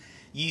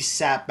you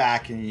sat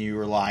back and you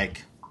were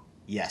like,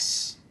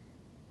 yes?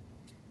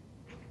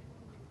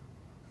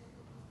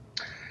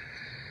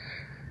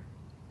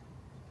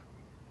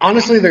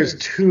 Honestly, there's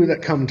 2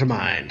 that come to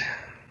mind.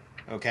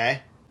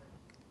 Okay.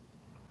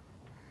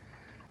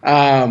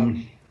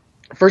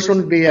 First one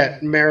would be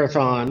at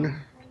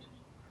Marathon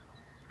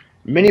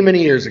many,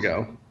 many years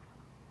ago.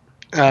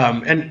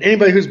 And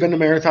anybody who's been to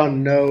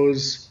Marathon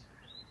knows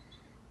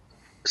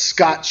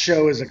Scott's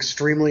show is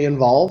extremely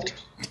involved.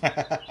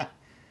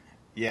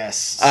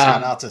 Yes.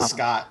 Shout out to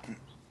Scott.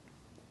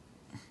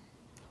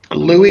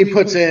 Louis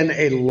puts in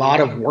a lot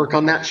of work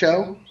on that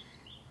show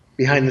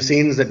behind the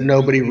scenes that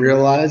nobody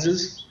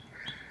realizes.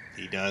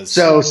 He does.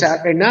 So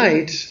Saturday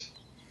night,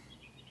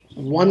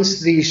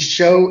 once the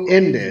show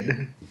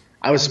ended,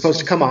 I was supposed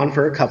to come on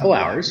for a couple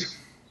hours.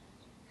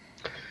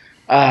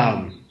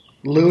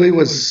 Louis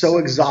was so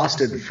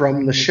exhausted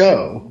from the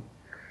show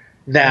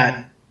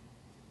that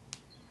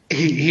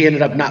he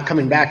ended up not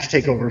coming back to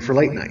take over for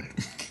late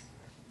night.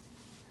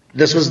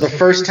 This was the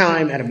first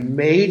time at a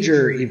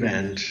major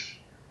event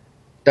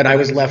that I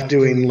was left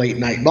doing late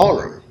night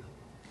ballroom.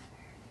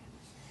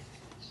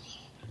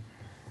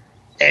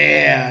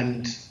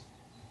 And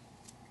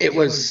it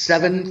was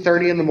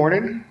 7:30 in the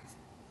morning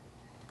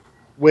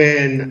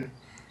when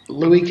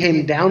Louis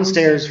came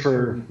downstairs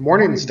for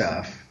morning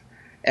stuff,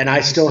 and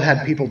I still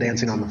had people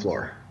dancing on the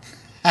floor.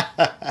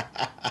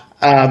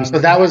 So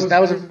that was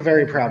a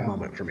very proud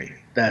moment for me,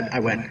 that I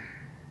went,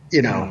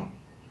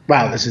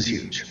 wow, this is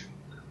huge.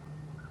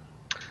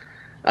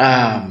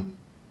 Another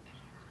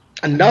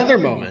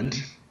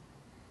moment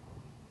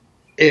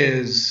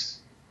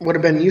would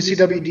have been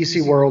UCW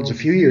DC Worlds a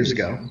few years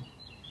ago.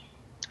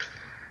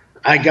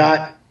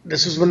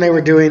 This was when they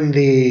were doing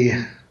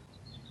the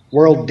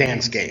World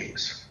Dance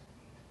Games.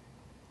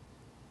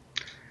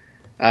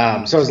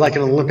 So it was like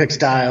an Olympic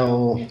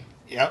style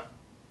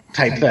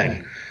type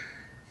thing.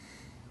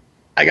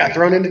 I got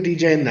thrown into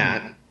DJing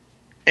that,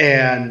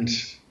 and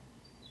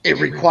it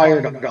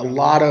required a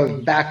lot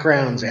of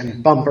backgrounds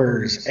and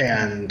bumpers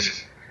and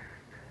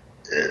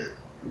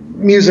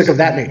music of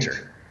that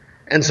nature.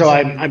 And so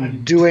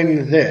I'm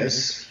doing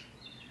this,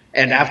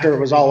 and after it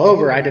was all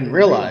over, I didn't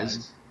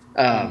realize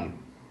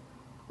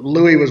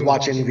Louis was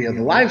watching via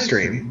the live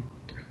stream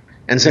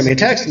and sent me a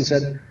text and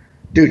said,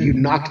 dude, you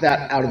knocked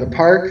that out of the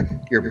park.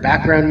 Your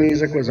background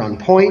music was on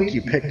point.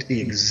 You picked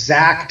the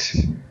exact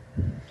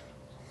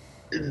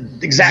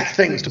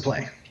things to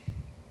play.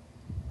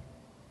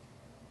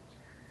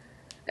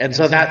 And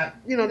so that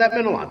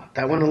meant a lot.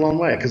 That went a long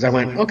way, because I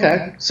went,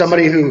 okay,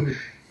 somebody who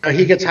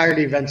he gets hired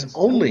to events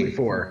only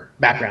for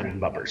background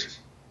and bumpers.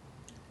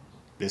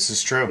 This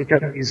is true.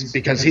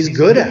 Because he's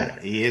good at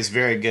it. He is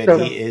very good. So,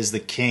 he is the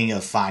king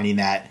of finding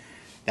that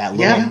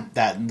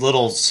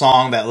little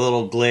song, that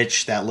little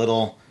glitch, that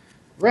little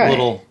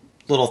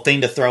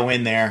thing to throw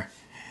in there.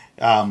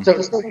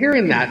 So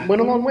hearing that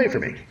went a long way for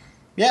me.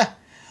 Yeah.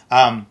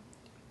 I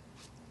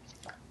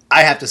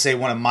have to say,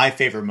 one of my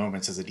favorite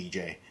moments as a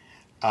DJ.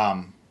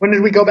 When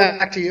did we go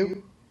back to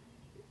you?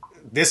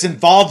 This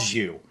involves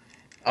you.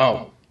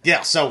 Oh.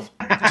 Yeah, so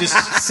just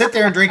sit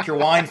there and drink your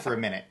wine for a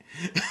minute.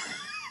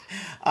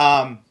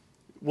 I'm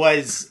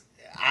going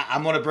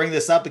to bring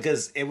this up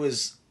because it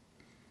was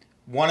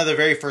one of the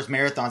very first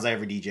marathons I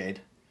ever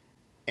DJ'd.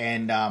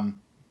 And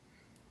on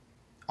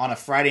a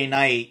Friday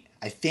night,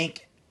 I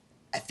think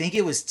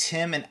it was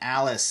Tim and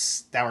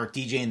Alice that were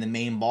DJing the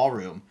main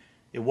ballroom.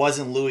 It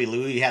wasn't Louis.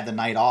 Louis had the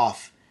night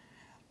off.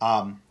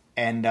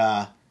 And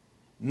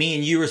me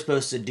and you were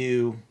supposed to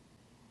do...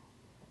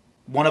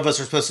 One of us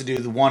were supposed to do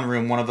the one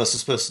room, one of us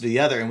was supposed to do the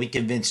other, and we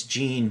convinced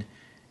Gene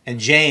and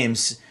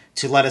James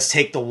to let us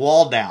take the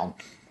wall down.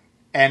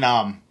 And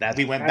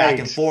we went back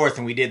and forth,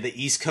 and we did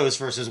the East Coast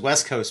versus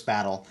West Coast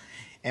battle.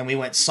 And we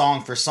went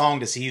song for song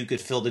to see who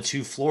could fill the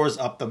 2 floors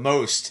up the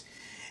most.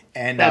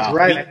 And that's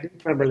right, I do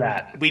remember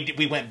that.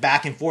 We went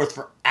back and forth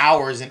for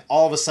hours, and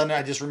all of a sudden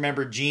I just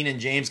remember Gene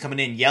and James coming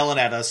in yelling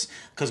at us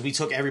because we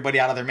took everybody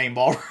out of their main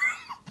ballroom.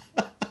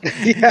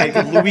 Like,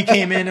 Louis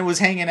came in and was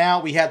hanging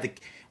out. We had the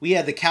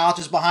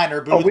couches behind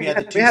our booth. We had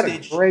the 2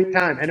 stage. A great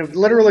time, and it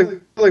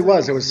literally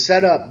was. It was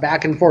set up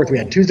back and forth. We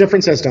had 2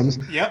 different systems.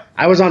 Yep.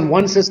 I was on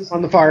one system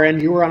on the far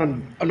end. You were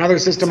on another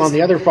system on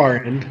the other far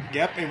end.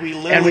 Yep. And we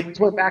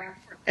went back,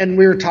 and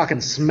we were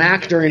talking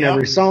smack during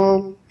every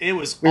song. It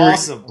was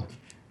awesome.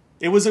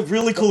 It was a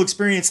really cool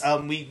experience. I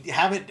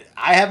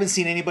haven't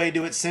seen anybody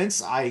do it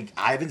since. I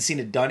haven't seen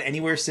it done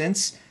anywhere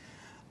since.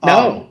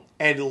 No.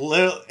 And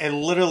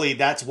literally,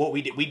 that's what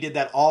we did. We did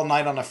that all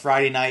night on a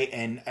Friday night,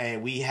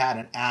 and we had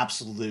an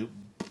absolute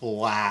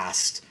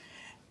blast.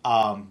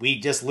 We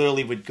just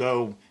literally would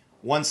go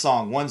one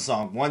song,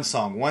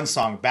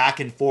 back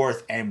and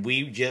forth, and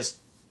we just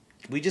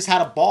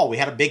had a ball. We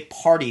had a big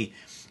party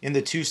in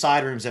the 2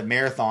 side rooms at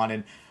Marathon,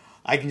 and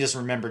I can just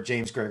remember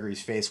James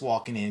Gregory's face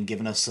walking in,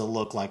 giving us a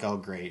look like, "Oh,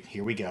 great,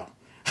 here we go."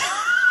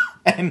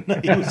 And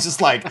he was just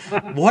like,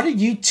 "What are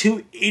you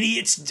 2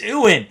 idiots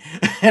doing?"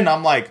 And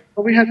I'm like,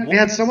 well, we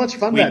had so much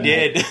fun. We that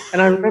did. night.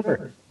 And I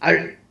remember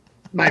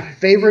my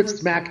favorite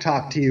smack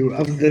talk to you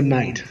of the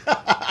night.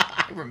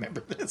 I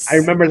remember this. I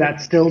remember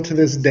that still to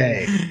this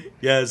day.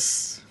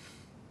 Yes.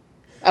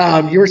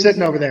 You were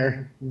sitting over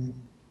there.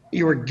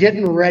 You were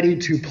getting ready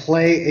to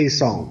play a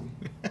song.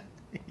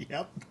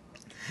 Yep.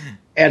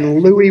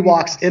 And Louie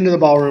walks into the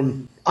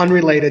ballroom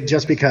unrelated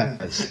just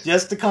because.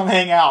 Just to come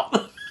hang out.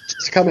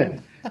 Just come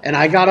in. And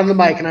I got on the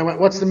mic and I went,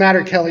 "What's the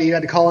matter, Kelly? You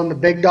had to call in the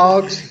big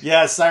dogs?"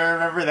 Yes, I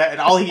remember that.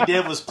 And all he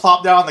did was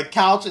plop down on the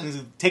couch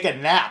and take a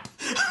nap.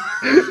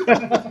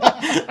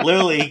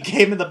 Literally, he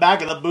came in the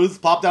back of the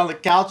booth, popped down on the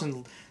couch,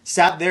 and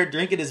sat there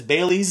drinking his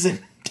Baileys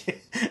and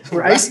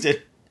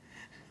rested.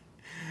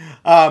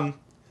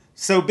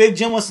 So Big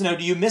Jim wants to know,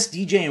 do you miss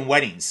DJing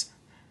weddings?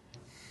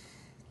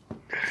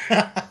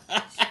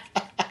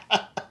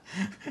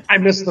 I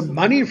miss the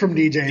money from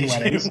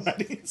DJing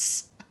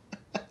weddings.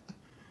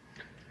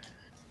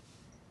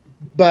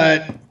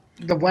 But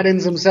the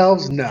weddings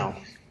themselves, no.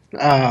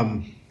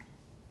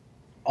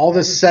 All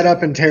this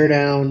setup and tear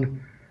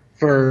down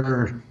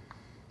for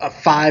a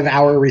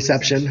 5-hour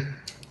reception,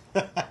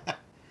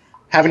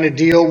 having to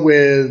deal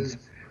with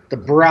the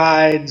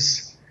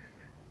brides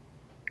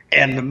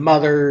and the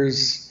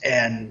mothers,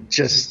 and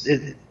just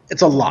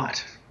it's a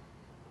lot.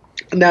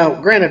 Now,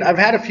 granted, I've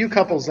had a few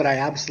couples that I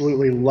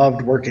absolutely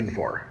loved working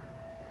for,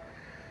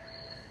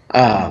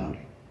 to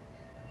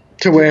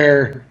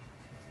where,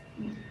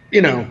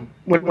 you know,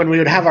 when we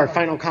would have our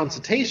final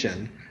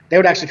consultation, they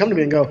would actually come to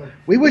me and go,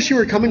 "We wish you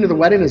were coming to the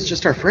wedding as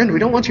just our friend. We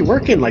don't want you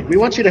working. Like, we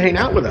want you to hang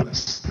out with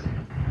us."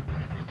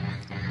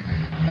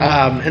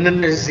 And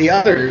then there's the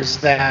others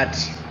that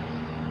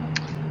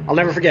I'll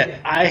never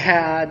forget. I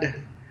had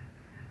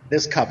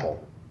this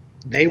couple.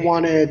 They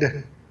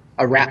wanted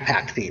a Rat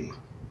Pack theme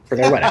for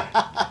their wedding.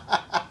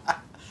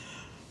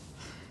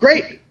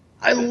 Great.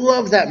 I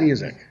love that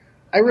music.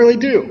 I really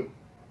do.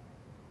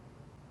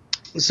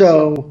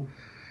 So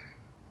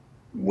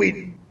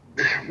we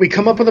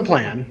come up with a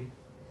plan,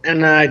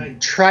 and I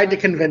tried to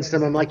convince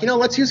them. I'm like,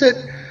 let's use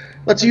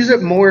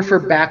it more for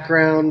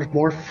background,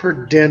 more for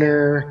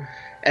dinner,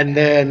 and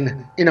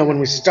then, when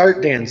we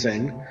start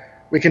dancing,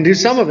 we can do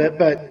some of it,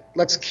 but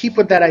let's keep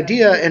with that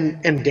idea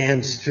and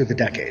dance through the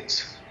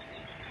decades.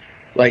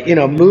 Like,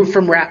 move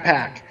from Rat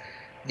Pack,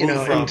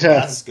 into,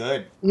 that's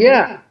good.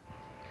 Yeah.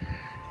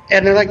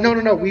 And they're like,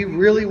 no, we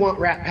really want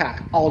Rat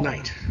Pack all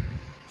night.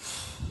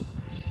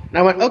 And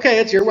I went, okay,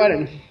 it's your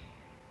wedding.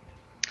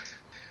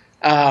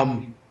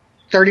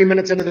 30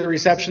 minutes into the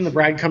reception, the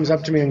bride comes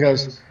up to me and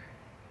goes,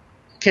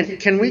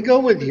 can we go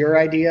with your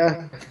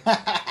idea?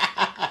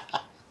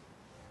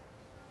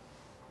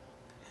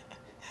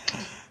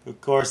 Of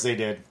course they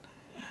did.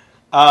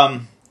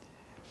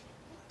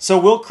 So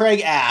Will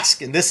Craig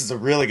asked, and this is a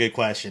really good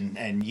question,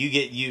 and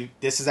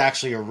this is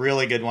actually a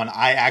really good one.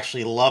 I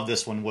actually love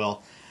this one,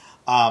 Will.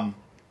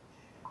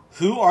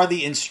 Who are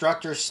the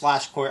instructors /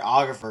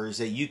 choreographers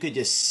that you could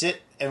just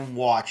sit and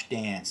watch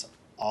dance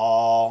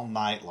all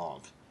night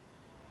long?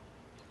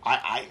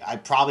 I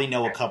probably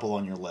know a couple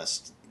on your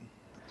list.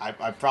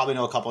 I probably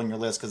know a couple on your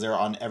list because they're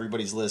on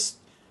everybody's list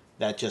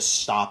that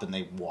just stop and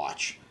they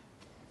watch.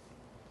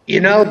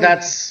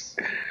 That's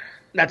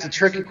a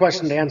tricky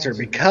question to answer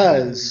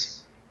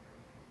because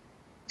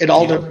it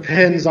all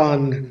depends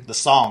on the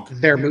song,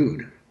 their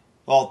mood.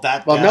 No,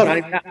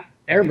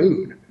 their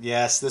mood.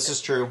 Yes, this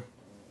is true.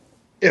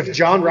 If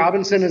John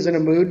Robinson is in a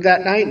mood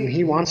that night and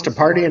he wants to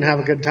party and have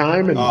a good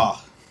time, and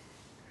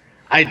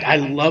I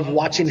love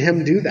watching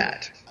him do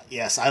that.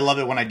 Yes, I love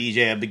it when I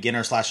DJ a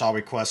beginner / all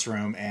request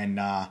room, and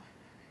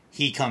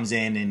he comes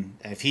in, and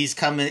if he's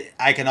coming,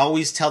 I can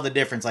always tell the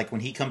difference. Like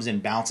when he comes in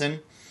bouncing,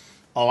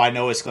 I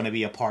know it's going to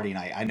be a party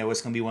night. I know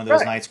it's going to be one of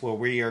those nights where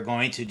we're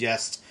going to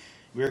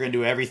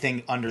do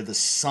everything under the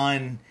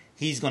sun.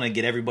 He's going to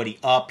get everybody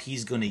up.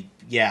 He's going to,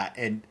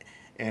 and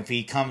if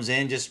he comes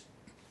in, just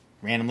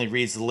randomly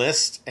reads the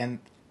list, and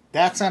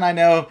that's when I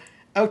know,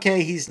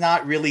 okay, he's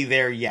not really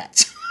there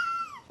yet.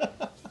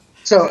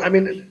 So,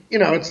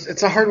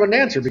 it's a hard one to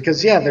answer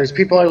because, there's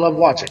people I love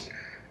watching.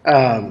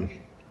 I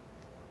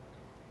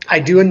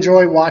do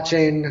enjoy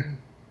watching.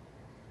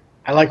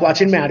 I like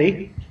watching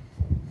Maddie.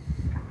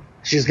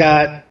 She's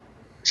got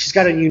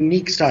a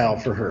unique style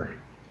for her.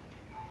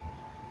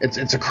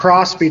 It's a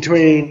cross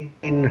between.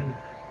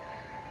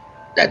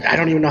 I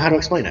don't even know how to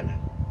explain it,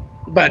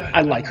 but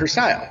I like her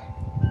style.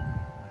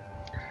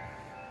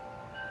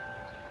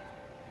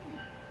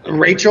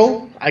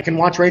 Rachel, I can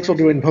watch Rachel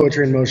doing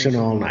poetry in motion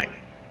all night.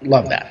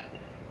 Love that.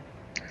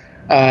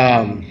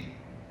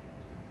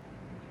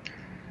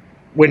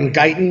 When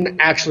Guyton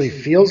actually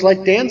feels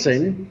like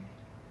dancing,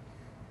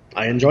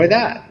 I enjoy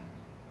that.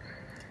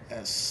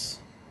 Yes.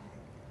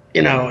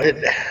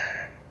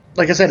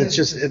 Like I said,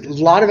 a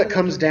lot of it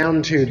comes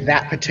down to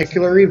that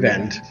particular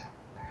event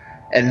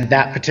and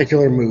that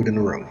particular mood in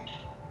the room.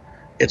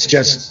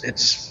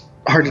 It's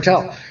hard to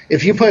tell.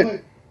 If you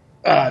put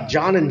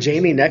John and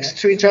Jamie next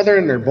to each other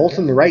and they're both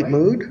in the right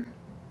mood,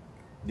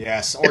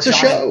 Yes, or it's a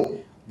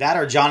show. That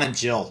or John and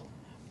Jill.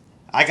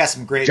 I got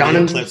some great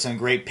video clips and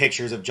great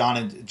pictures of John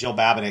and Jill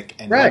Babinick,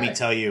 and let me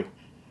tell you,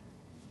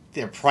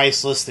 they're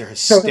priceless. They're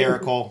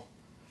hysterical.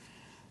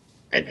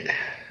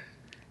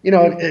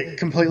 It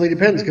completely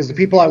depends, because the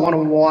people I want to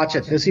watch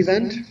at this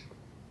event,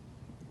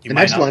 the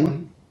next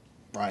one,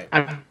 right?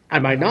 I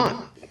might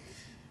not.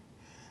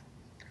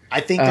 I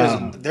think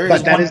there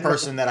is one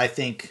person that I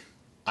think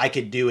I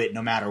could do it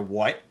no matter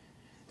what,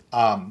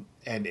 and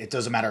it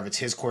doesn't matter if it's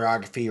his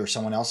choreography or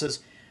someone else's.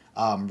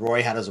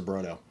 Roy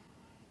Hadazabrodo.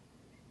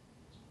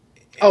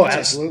 Oh,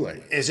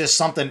 absolutely! It's just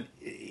something.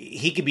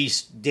 He could be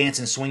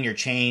dancing Swing Your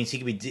Chains. He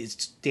could be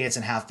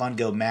dancing Have Fun,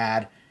 Go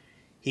Mad.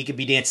 He could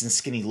be dancing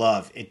Skinny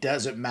Love. It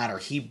doesn't matter.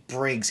 He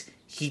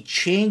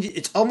changes.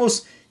 It's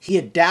almost, he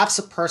adapts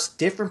a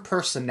different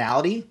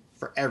personality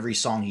for every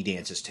song he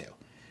dances to.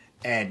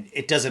 And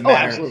it doesn't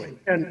matter. Oh, absolutely.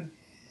 And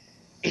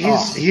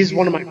he's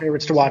one of my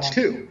favorites to watch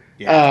too.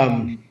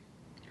 Yeah.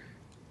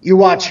 You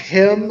watch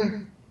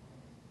him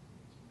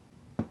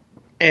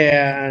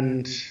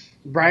and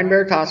Brian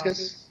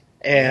Barakauskas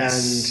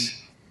and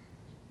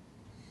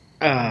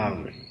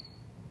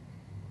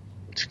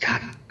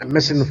God, I'm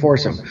missing the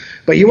foursome.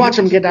 But you watch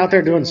them get out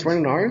there doing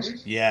swinging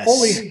R's? Yes.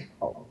 Holy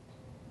hell.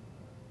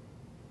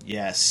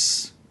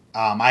 Yes.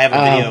 I have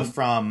a video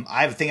from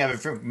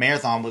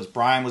Marathon was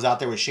Brian was out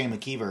there with Shane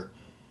McKeever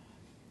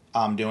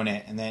doing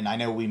it. And then I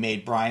know we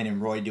made Brian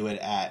and Roy do it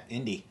at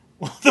Indy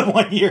the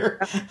 1 year.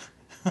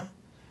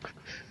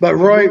 But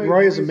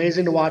Roy is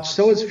amazing to watch.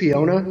 So is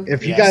Fiona.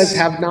 If you guys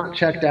have not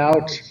checked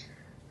out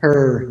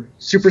her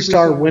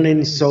Superstar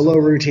winning solo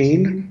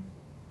routine,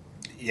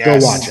 go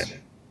watch it.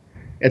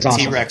 It's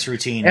awesome. T-Rex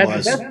routine and the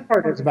best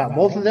part is about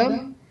both of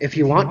them, if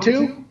you want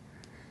to,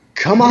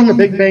 come on the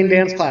Big Bang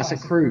Dance Classic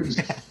cruise.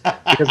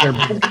 Because they're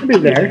both going to be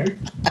there.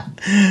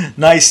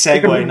 Nice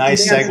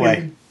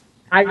segue.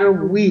 Entire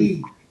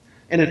week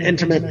in an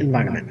intimate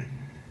environment.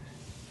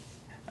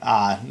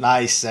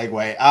 Nice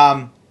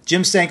segue.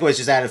 Jim Stankiewicz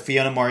just added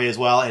Fiona Murray as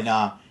well, and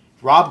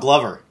Rob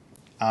Glover.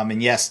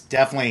 And yes,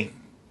 definitely,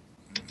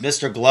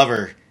 Mr.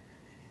 Glover.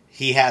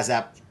 He has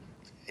that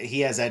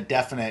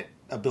definite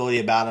ability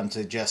about him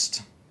to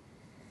just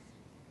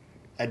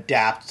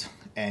adapt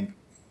and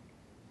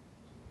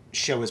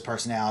show his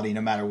personality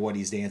no matter what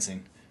he's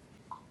dancing.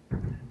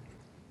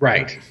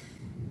 Right.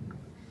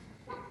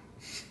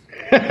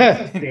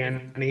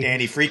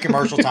 Danny, free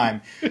commercial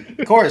time.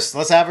 Of course,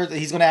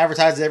 he's going to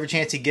advertise every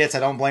chance he gets. I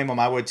don't blame him.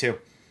 I would too.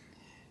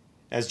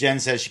 As Jen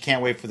says, she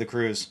can't wait for the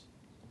cruise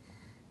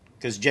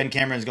because Jen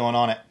Cameron's going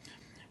on it.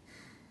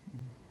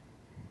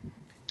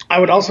 I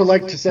would also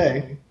like to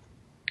say,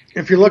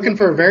 if you're looking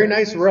for a very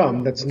nice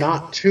rum that's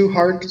not too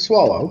hard to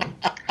swallow,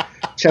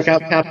 check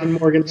out Captain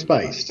Morgan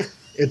Spiced.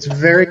 It's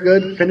very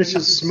good,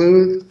 finishes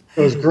smooth,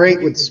 goes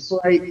great with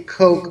Sprite,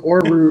 Coke,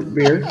 or root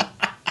beer.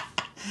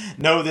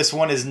 No, this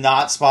one is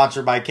not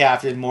sponsored by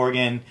Captain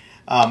Morgan.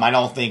 I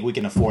don't think we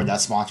can afford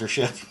that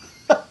sponsorship.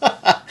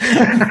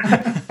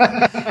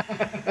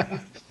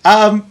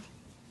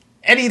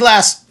 Any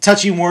last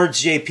touching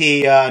words,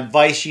 JP?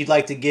 Advice you'd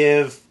like to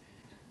give?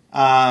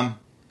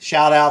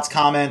 Shout outs,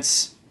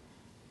 comments?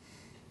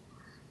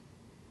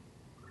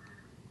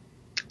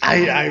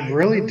 I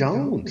really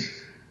don't.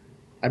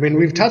 I mean,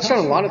 we've touched on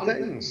a lot of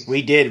things.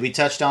 We did. We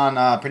touched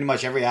on pretty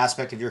much every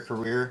aspect of your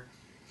career.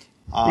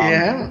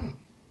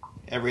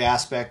 Every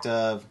aspect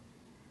of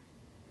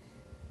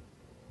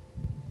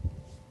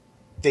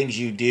things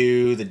you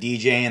do, the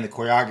DJing, the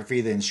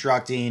choreography, the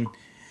instructing.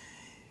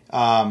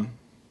 I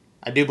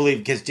do believe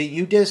because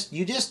you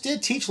just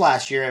did teach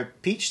last year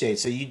at Peach State,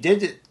 so you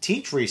did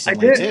teach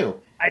recently too.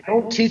 I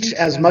don't teach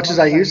as much as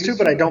I used to,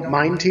 but I don't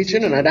mind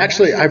teaching, and I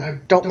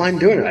don't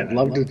mind doing it. I'd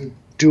love to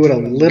do it a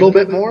little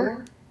bit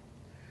more.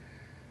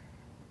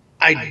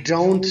 I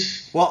don't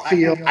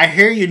feel... I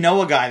hear you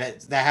know a guy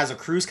that has a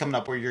cruise coming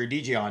up where you're a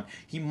DJ on.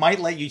 He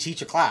might let you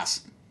teach a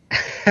class.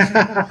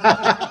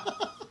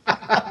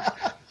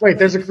 Wait,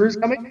 there's a cruise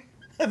coming?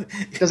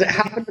 Does it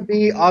happen to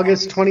be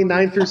August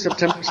 29th through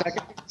September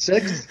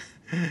 6th?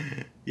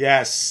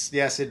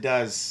 Yes, it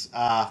does.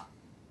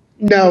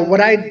 No,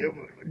 what I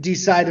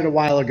decided a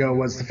while ago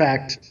was the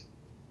fact,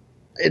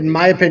 in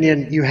my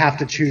opinion, you have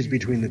to choose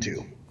between the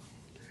two.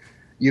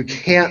 You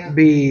can't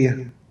be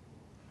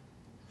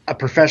a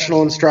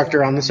professional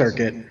instructor on the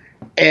circuit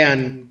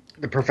and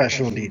the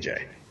professional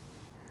DJ.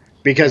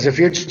 Because if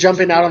you're just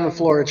jumping out on the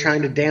floor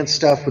trying to dance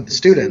stuff with the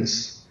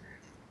students,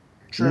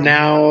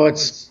 now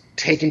it's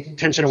taking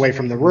attention away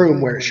from the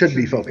room where it should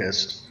be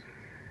focused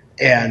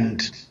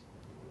and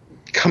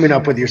coming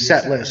up with your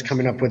set list,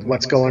 coming up with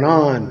what's going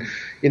on.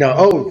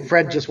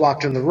 Fred just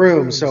walked in the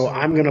room, so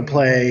I'm going to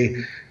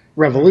play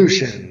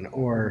Revolution,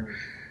 or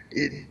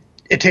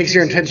it takes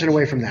your attention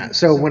away from that.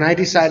 So when I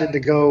decided to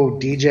go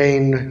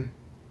DJing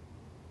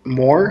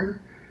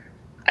more,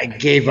 I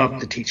gave up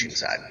the teaching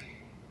side.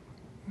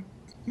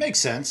 Makes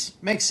sense.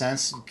 Makes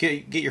sense.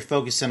 Get your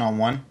focus in on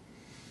one.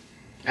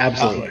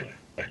 Absolutely.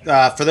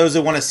 For those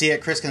that want to see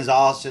it, Chris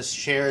Gonzalez just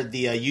shared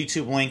the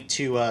YouTube link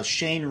to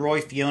Shane,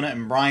 Roy, Fiona,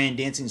 and Brian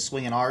dancing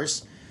swinging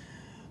R's.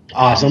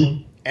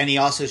 Awesome. And he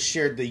also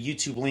shared the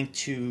YouTube link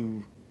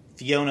to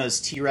Fiona's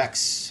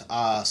T-Rex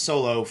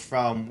solo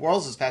from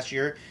Worlds this past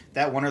year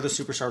that won her the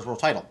Superstars World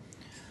title.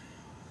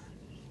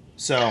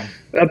 So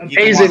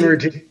amazing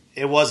routine.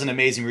 It was an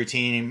amazing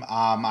routine.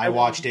 I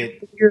watched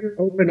it. Your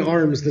open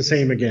arms the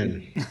same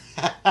again.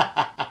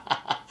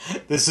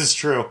 This is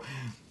true.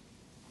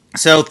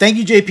 So thank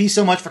you, JP,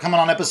 so much for coming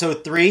on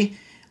episode 3.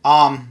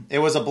 It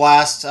was a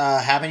blast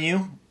having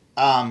you.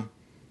 I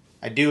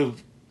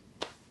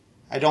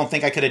don't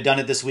think I could have done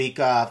it this week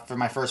for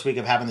my first week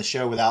of having the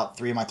show without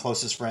 3 of my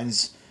closest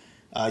friends,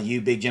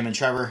 you, Big Jim, and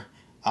Trevor.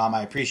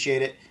 I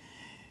appreciate it.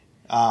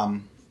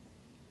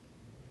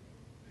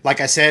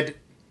 Like I said,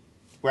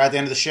 we're at the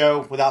end of the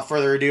show. Without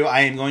further ado,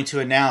 I am going to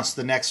announce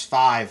the next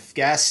 5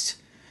 guests.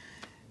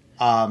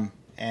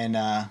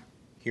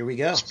 Here we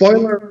go.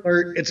 Spoiler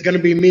alert, it's going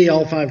to be me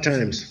all 5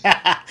 times.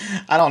 I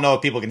don't know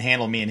if people can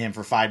handle me and him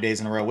for 5 days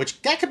in a row,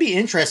 which that could be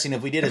interesting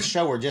if we did a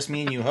show where just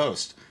me and you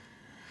host.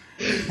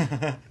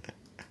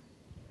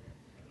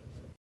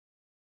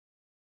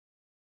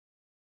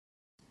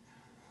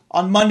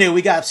 On Monday,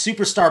 we got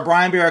superstar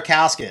Brian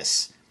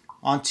Barakowskis.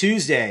 On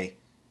Tuesday,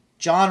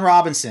 John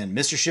Robinson,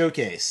 Mr.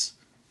 Showcase.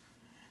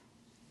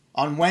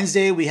 On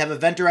Wednesday, we have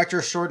event director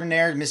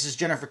extraordinaire Mrs.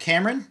 Jennifer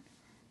Cameron.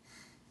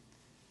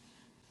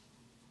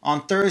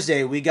 On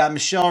Thursday, we got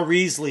Michelle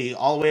Reesley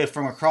all the way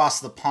from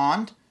across the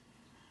pond.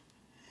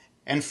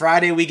 And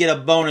Friday, we get a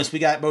bonus. We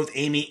got both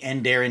Amy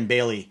and Darren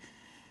Bailey.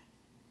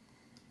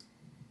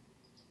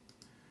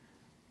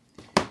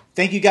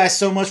 Thank you guys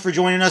so much for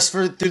joining us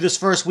through this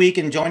first week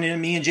and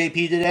joining me and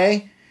JP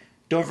today.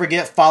 Don't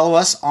forget, follow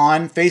us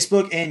on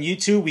Facebook and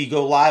YouTube. We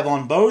go live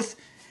on both.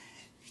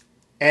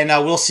 And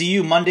we'll see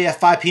you Monday at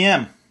 5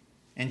 p.m.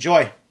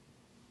 Enjoy.